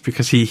 Yes,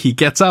 because he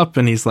gets up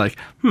and he's like,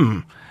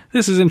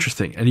 this is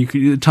interesting.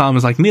 And Tom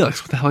is like,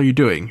 "Neelix, what the hell are you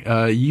doing?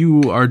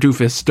 You are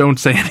doofus, don't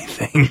say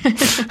anything."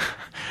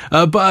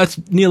 But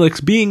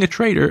Neelix, being a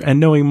traitor and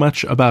knowing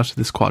much about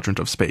this quadrant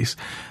of space,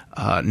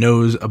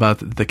 knows about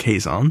the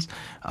Kazons,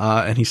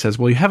 and he says,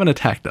 "Well, you haven't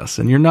attacked us,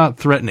 and you're not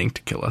threatening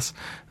to kill us,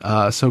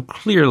 so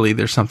clearly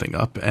there's something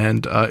up,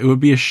 and it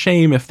would be a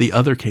shame if the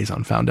other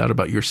Kazon found out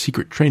about your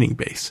secret training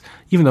base,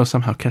 even though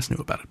somehow Kes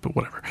knew about it, but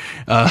whatever."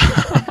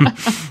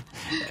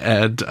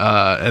 And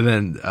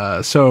then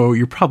so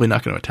you're probably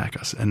not going to attack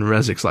us. And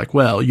Rezik's like,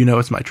 "Well,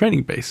 it's my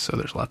training base, so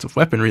there's lots of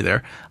weaponry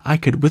there. I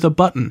could, with a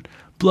button,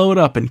 blow it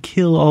up and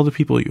kill all the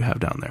people you have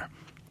down there."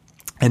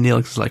 And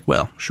Neelix is like,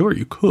 "Well, sure,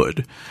 you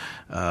could.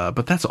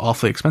 But that's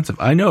awfully expensive."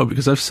 "I know,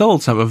 because I've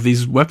sold some of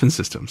these weapon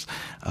systems.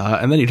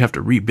 And then you'd have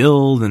to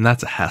rebuild, and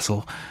that's a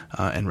hassle."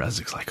 And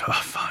Rezik's like, "Oh,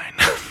 fine.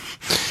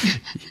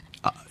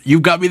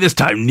 You've got me this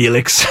time,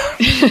 Neelix."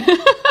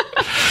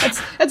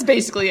 That's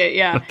basically it,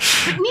 yeah.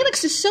 But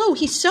Neelix is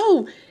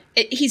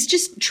he's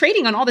just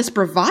trading on all this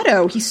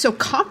bravado. He's so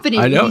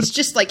confident. I know. He's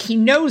just like, he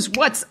knows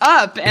what's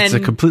up. And it's a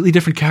completely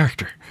different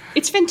character.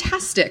 It's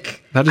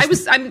fantastic.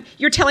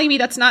 You're telling me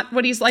that's not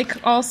what he's like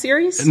all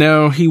series?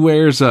 No, he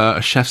wears a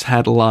chef's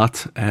hat a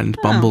lot and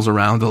bumbles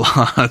around a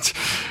lot.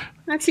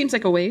 That seems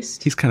like a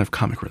waste. He's kind of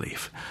comic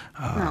relief.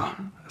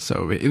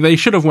 So they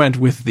should have went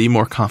with the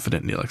more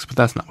confident Neelix, but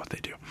that's not what they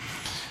do.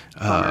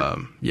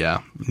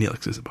 Yeah,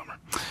 Neelix is a bummer.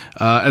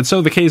 And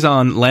so the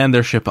Kazon land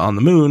their ship on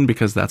the moon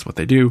because that's what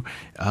they do,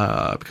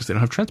 because they don't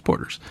have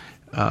transporters.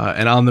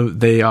 And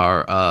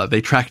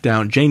they track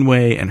down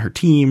Janeway and her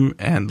team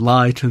and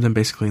lie to them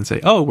basically and say,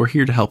 "Oh, we're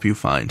here to help you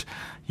find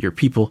your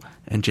people."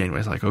 And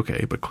Janeway's like,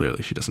 "Okay," but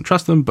clearly she doesn't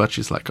trust them, but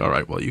she's like, "All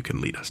right, well, you can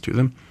lead us to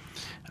them."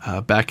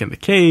 Back in the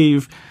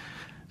cave,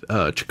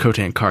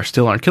 Chakotay and Kar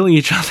still aren't killing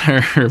each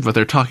other, but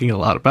they're talking a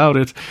lot about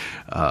it.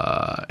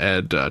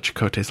 And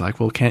Chakotay's like,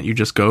 "Well, can't you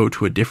just go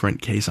to a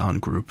different Kazon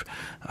group?"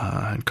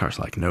 And Kar's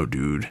like, "No,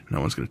 dude,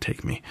 no one's going to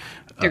take me.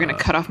 They're going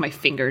to cut off my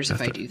fingers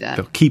if I do that.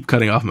 They'll keep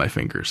cutting off my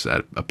fingers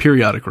at a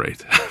periodic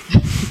rate."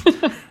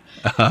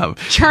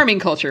 Charming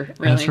culture,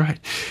 really. That's right.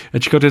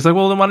 And Chakotay's like,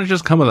 "Well, then why don't you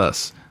just come with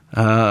us?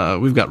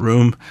 We've got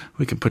room.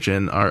 We can put you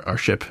in our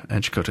ship."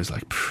 And Chakotay's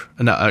like,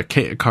 "No."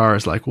 Kar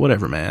is like,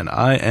 "Whatever, man.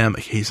 I am a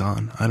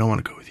Kazon. I don't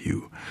want to go with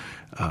you."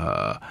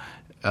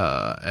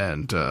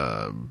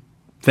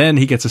 Then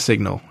he gets a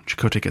signal.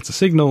 Chakotay gets a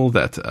signal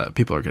that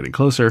people are getting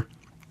closer.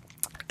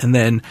 And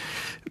then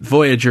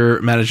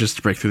Voyager manages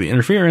to break through the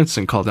interference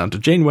and call down to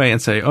Janeway and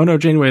say, "Oh no,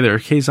 Janeway, they're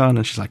Kazon."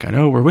 And she's like, "I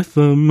know, we're with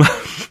them."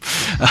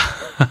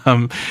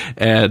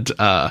 And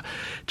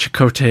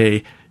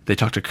Chakotay, they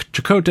talk to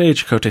Chakotay.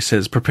 Chakotay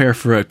says, "Prepare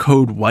for a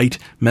code white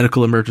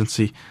medical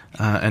emergency."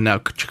 And now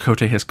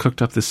Chakotay has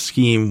cooked up this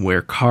scheme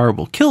where Kar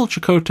will kill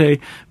Chakotay,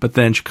 but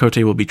then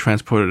Chakotay will be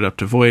transported up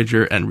to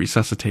Voyager and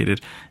resuscitated.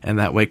 And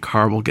that way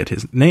Kar will get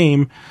his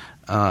name,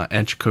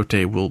 and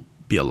Chakotay will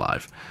be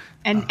alive.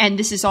 And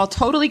this is all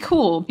totally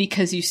cool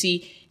because, you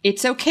see,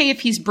 it's okay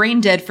if he's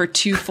brain dead for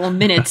 2 full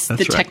minutes.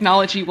 The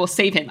technology will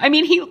save him. I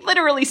mean, he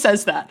literally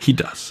says that. He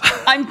does.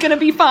 "I'm going to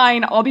be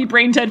fine. I'll be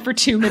brain dead for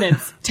 2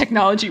 minutes.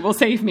 Technology will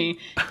save me."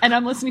 And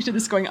I'm listening to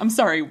this going, "I'm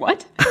sorry,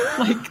 what?"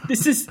 Like,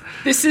 this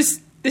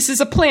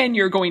is a plan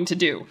you're going to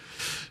do.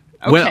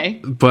 Okay.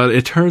 Well, but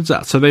it turns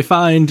out, so they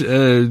find,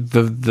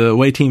 the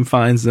way team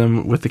finds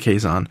them with the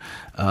Kazon.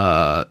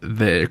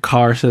 The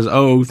car says,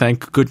 "Oh,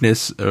 thank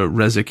goodness,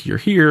 Rezik, you're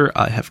here.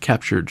 I have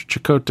captured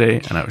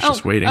Chakotay," and I was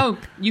just waiting. Oh,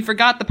 you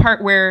forgot the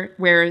part where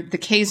the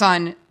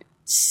Kazon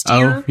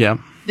steer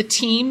the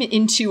team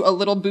into a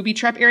little booby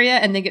trap area,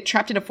 and they get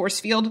trapped in a force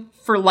field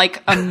for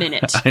like a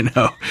minute. I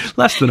know,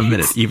 less than a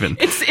minute even.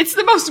 It's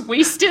the most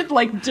wasted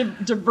like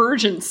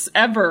divergence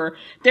ever.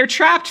 They're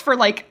trapped for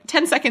like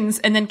 10 seconds,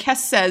 and then Kes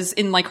says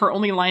in like her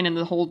only line in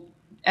the whole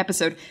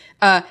episode,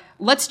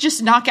 "Let's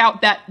just knock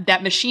out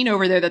that machine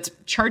over there that's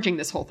charging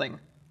this whole thing."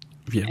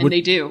 Yeah, and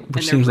they do.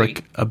 Which seems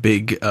like a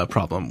big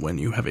problem when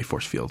you have a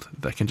force field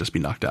that can just be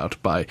knocked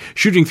out by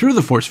shooting through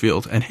the force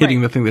field and hitting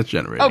the thing that's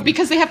generating. Oh,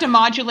 because they have to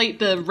modulate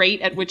the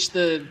rate at which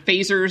the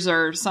phasers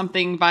or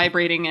something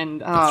vibrating,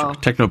 and right.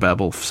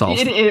 Technobabble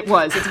solves it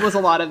was a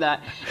lot of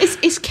that. Is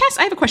Kes?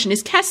 I have a question.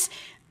 Is Kes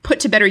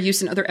put to better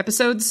use in other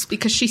episodes,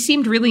 because she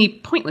seemed really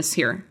pointless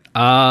here?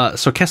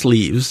 So Kes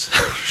leaves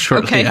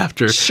shortly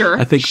after.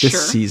 I think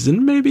this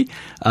season, maybe.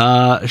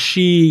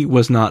 She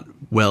was not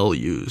well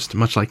used,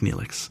 much like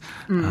Neelix.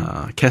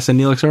 Kes and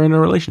Neelix are in a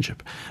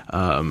relationship.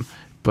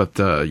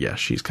 But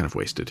she's kind of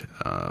wasted.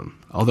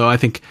 Although I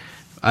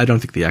don't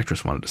think the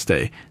actress wanted to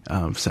stay,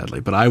 sadly.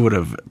 But I would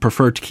have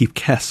preferred to keep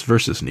Kes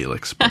versus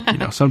Neelix.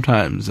 But,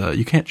 sometimes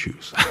you can't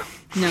choose.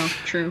 No,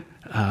 true.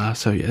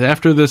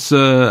 After this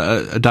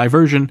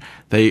diversion,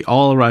 they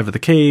all arrive at the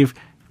cave.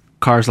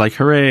 Kar's like,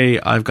 "Hooray,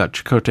 I've got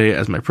Chakotay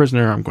as my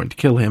prisoner. I'm going to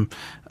kill him."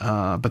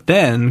 But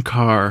then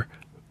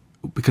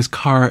because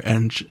Kar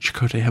and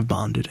Chakotay have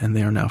bonded and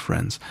they are now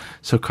friends.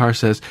 So Kar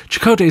says,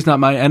 "Chakotay's not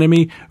my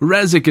enemy.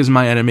 Rezik is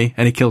my enemy."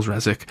 And he kills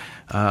Rezik.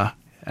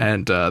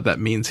 And that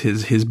means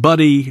his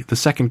buddy, the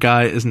second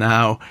guy, is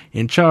now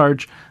in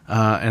charge.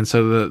 And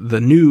so the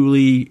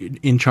newly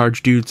in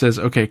charge dude says,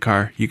 "Okay,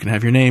 Kar, you can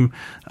have your name."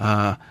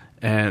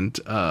 And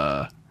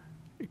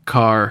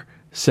Kar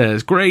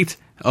says, "Great.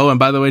 Oh, and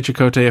by the way,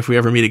 Chakotay, if we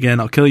ever meet again,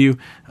 I'll kill you."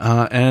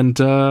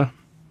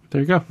 There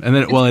you go. And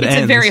then, it ends.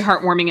 It's a very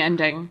heartwarming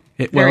ending.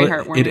 Very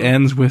heartwarming. It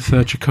ends with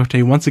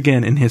Chakotay once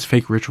again in his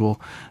fake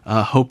ritual,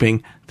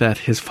 hoping that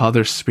his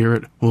father's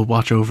spirit will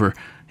watch over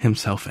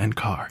himself and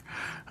Kar,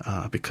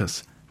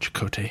 because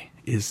Chakotay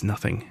is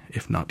nothing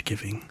if not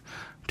giving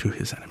to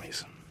his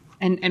enemies.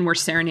 And we're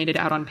serenaded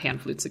out on pan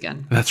flutes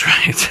again. That's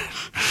right.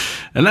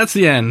 And that's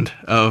the end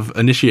of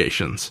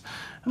Initiations.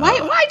 Why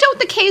don't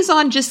the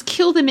Kazon just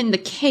kill them in the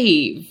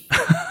cave?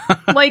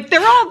 Like,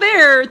 they're all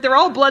there. They're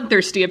all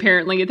bloodthirsty,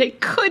 apparently. They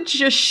could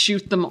just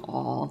shoot them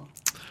all.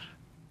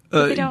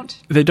 But they don't.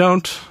 They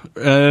don't,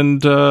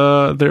 and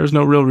there's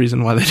no real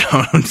reason why they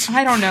don't.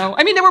 I don't know.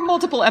 I mean, there were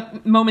multiple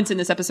moments in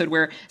this episode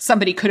where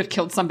somebody could have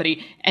killed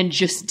somebody and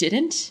just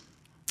didn't,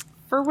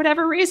 for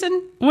whatever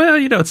reason. Well,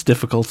 it's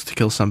difficult to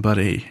kill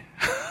somebody.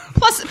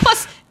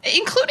 Plus,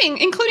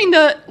 including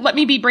the "let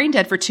me be brain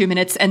dead for 2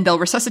 minutes and they'll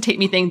resuscitate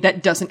me" thing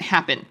that doesn't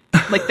happen.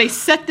 Like, they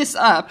set this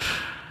up.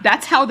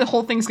 That's how the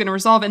whole thing's going to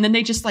resolve, and then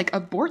they just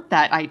abort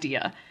that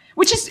idea.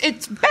 Which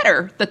it's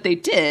better that they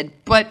did,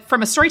 but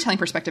from a storytelling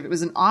perspective, it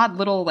was an odd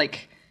little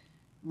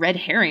red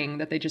herring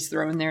that they just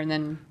throw in there and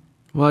then.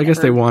 Well, I guess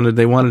they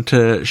wanted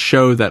to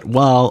show that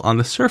while on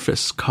the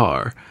surface,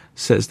 Kar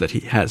says that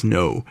he has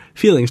no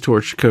feelings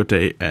towards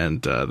Chakotay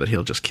and that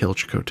he'll just kill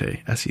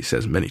Chakotay, as he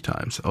says many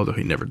times, although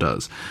he never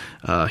does.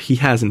 He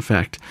has in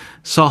fact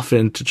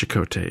softened to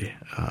Chakotay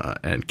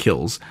and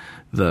kills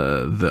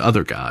the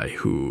other guy,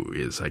 who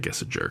is, I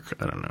guess, a jerk.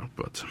 I don't know,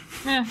 but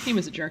he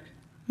was a jerk.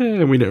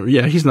 We know.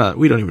 Yeah, he's not.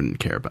 We don't even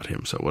care about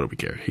him. So what do we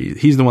care?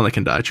 He's the one that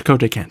can die.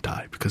 Chakotay can't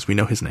die because we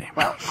know his name.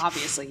 Well,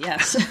 obviously,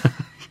 yes.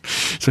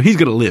 So he's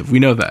gonna live. We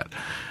know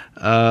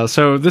that.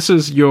 So this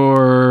is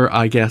your,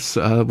 I guess.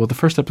 The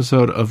first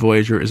episode of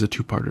Voyager is a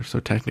two-parter.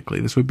 So technically,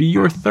 this would be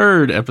your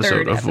third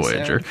episode of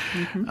Voyager.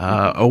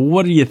 Mm-hmm.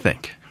 What do you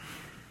think?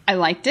 I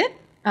liked it.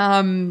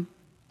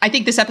 I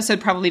think this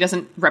episode probably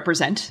doesn't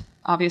represent,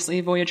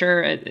 obviously,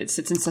 Voyager. It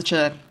sits in such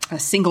a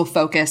single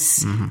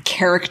focus,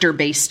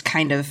 character-based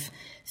kind of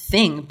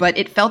thing, but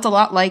it felt a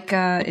lot like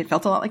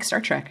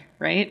Star Trek,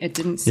 right? It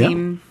didn't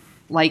seem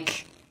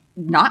like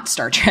not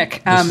Star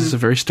Trek. This is a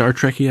very Star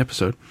Trek-y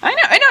episode. I know.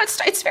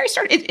 It's very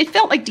Star. It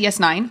felt like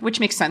DS9, which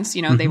makes sense.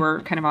 They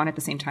were kind of on at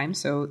the same time,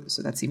 so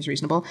that seems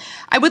reasonable.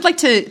 I would like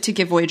to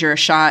give Voyager a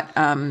shot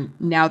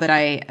now that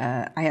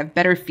I have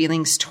better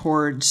feelings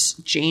towards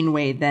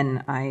Janeway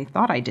than I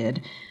thought I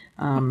did.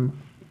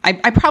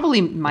 I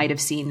probably might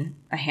have seen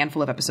a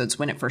handful of episodes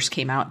when it first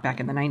came out back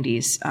in the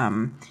 90s.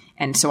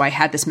 And so I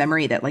had this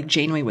memory that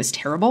Janeway was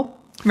terrible,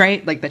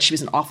 right? Like that she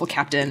was an awful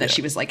captain, that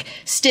she was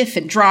stiff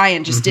and dry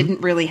and just didn't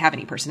really have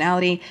any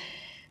personality.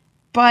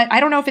 But I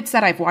don't know if it's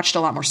that I've watched a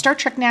lot more Star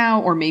Trek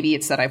now, or maybe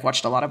it's that I've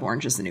watched a lot of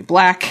Orange is the New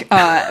Black.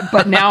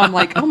 But now I'm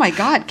like, oh my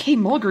God, Kay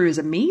Mulgrew is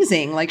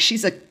amazing.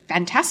 She's a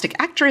fantastic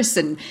actress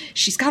and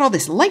she's got all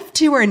this life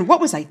to her. And what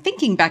was I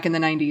thinking back in the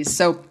 90s?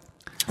 So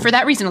for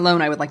that reason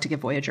alone, I would like to give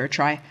Voyager a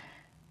try.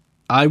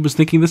 I was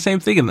thinking the same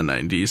thing in the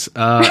 90s,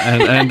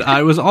 and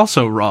I was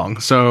also wrong.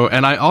 So,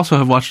 and I also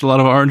have watched a lot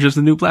of Orange is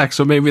the New Black,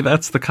 so maybe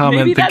that's the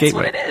comment, maybe the that's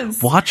gateway. what it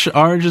is. Watch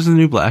Orange is the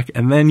New Black,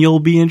 and then you'll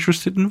be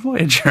interested in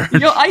Voyager.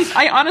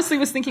 I honestly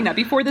was thinking that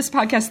before this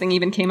podcast thing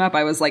even came up.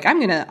 I was like, I'm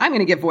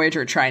gonna give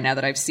Voyager a try now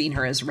that I've seen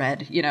her as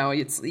Red.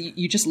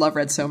 You just love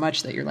Red so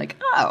much that you're like,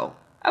 oh,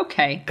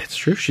 okay. It's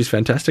true. She's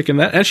fantastic in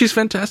that, and she's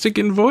fantastic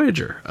in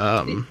Voyager.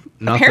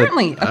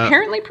 Apparently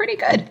pretty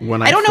good.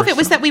 I don't know if it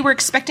was that we were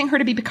expecting her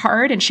to be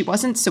Picard and she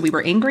wasn't, so we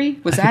were angry.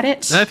 Was that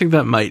it? I think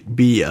that might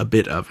be a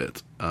bit of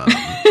it.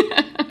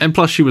 And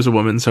plus, she was a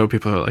woman, so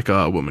people are like,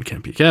 "Oh, a woman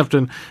can't be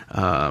captain."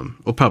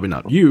 Well, probably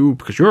not you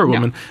because you're a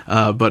woman.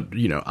 No. But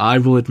I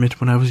will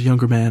admit, when I was a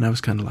younger man, I was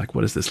kind of like,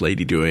 "What is this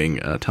lady doing,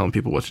 telling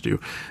people what to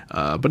do?"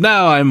 But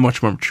now I'm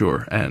much more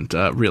mature and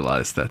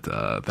realize that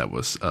that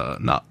was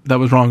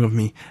wrong of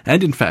me.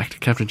 And in fact,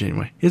 Captain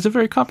Janeway is a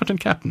very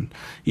competent captain,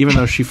 even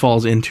though she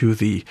falls into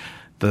the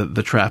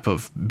trap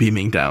of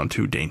beaming down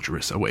to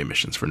dangerous away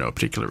missions for no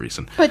particular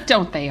reason. But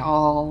don't they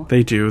all?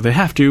 They do. They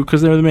have to,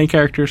 because they're the main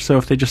characters, so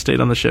if they just stayed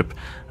on the ship,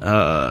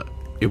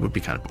 it would be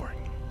kind of boring.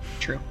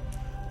 True.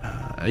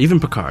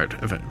 Even Picard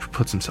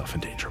puts himself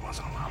in danger once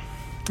in a while,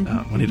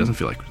 when he doesn't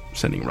feel like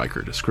sending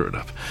Riker to screw it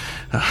up.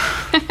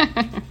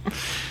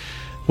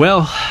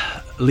 Well,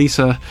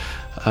 Lisa,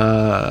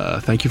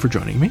 thank you for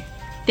joining me.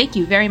 Thank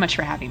you very much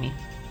for having me.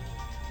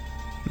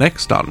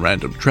 Next on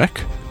Random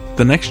Trek,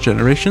 The Next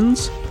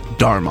Generation's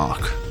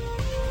Darmok.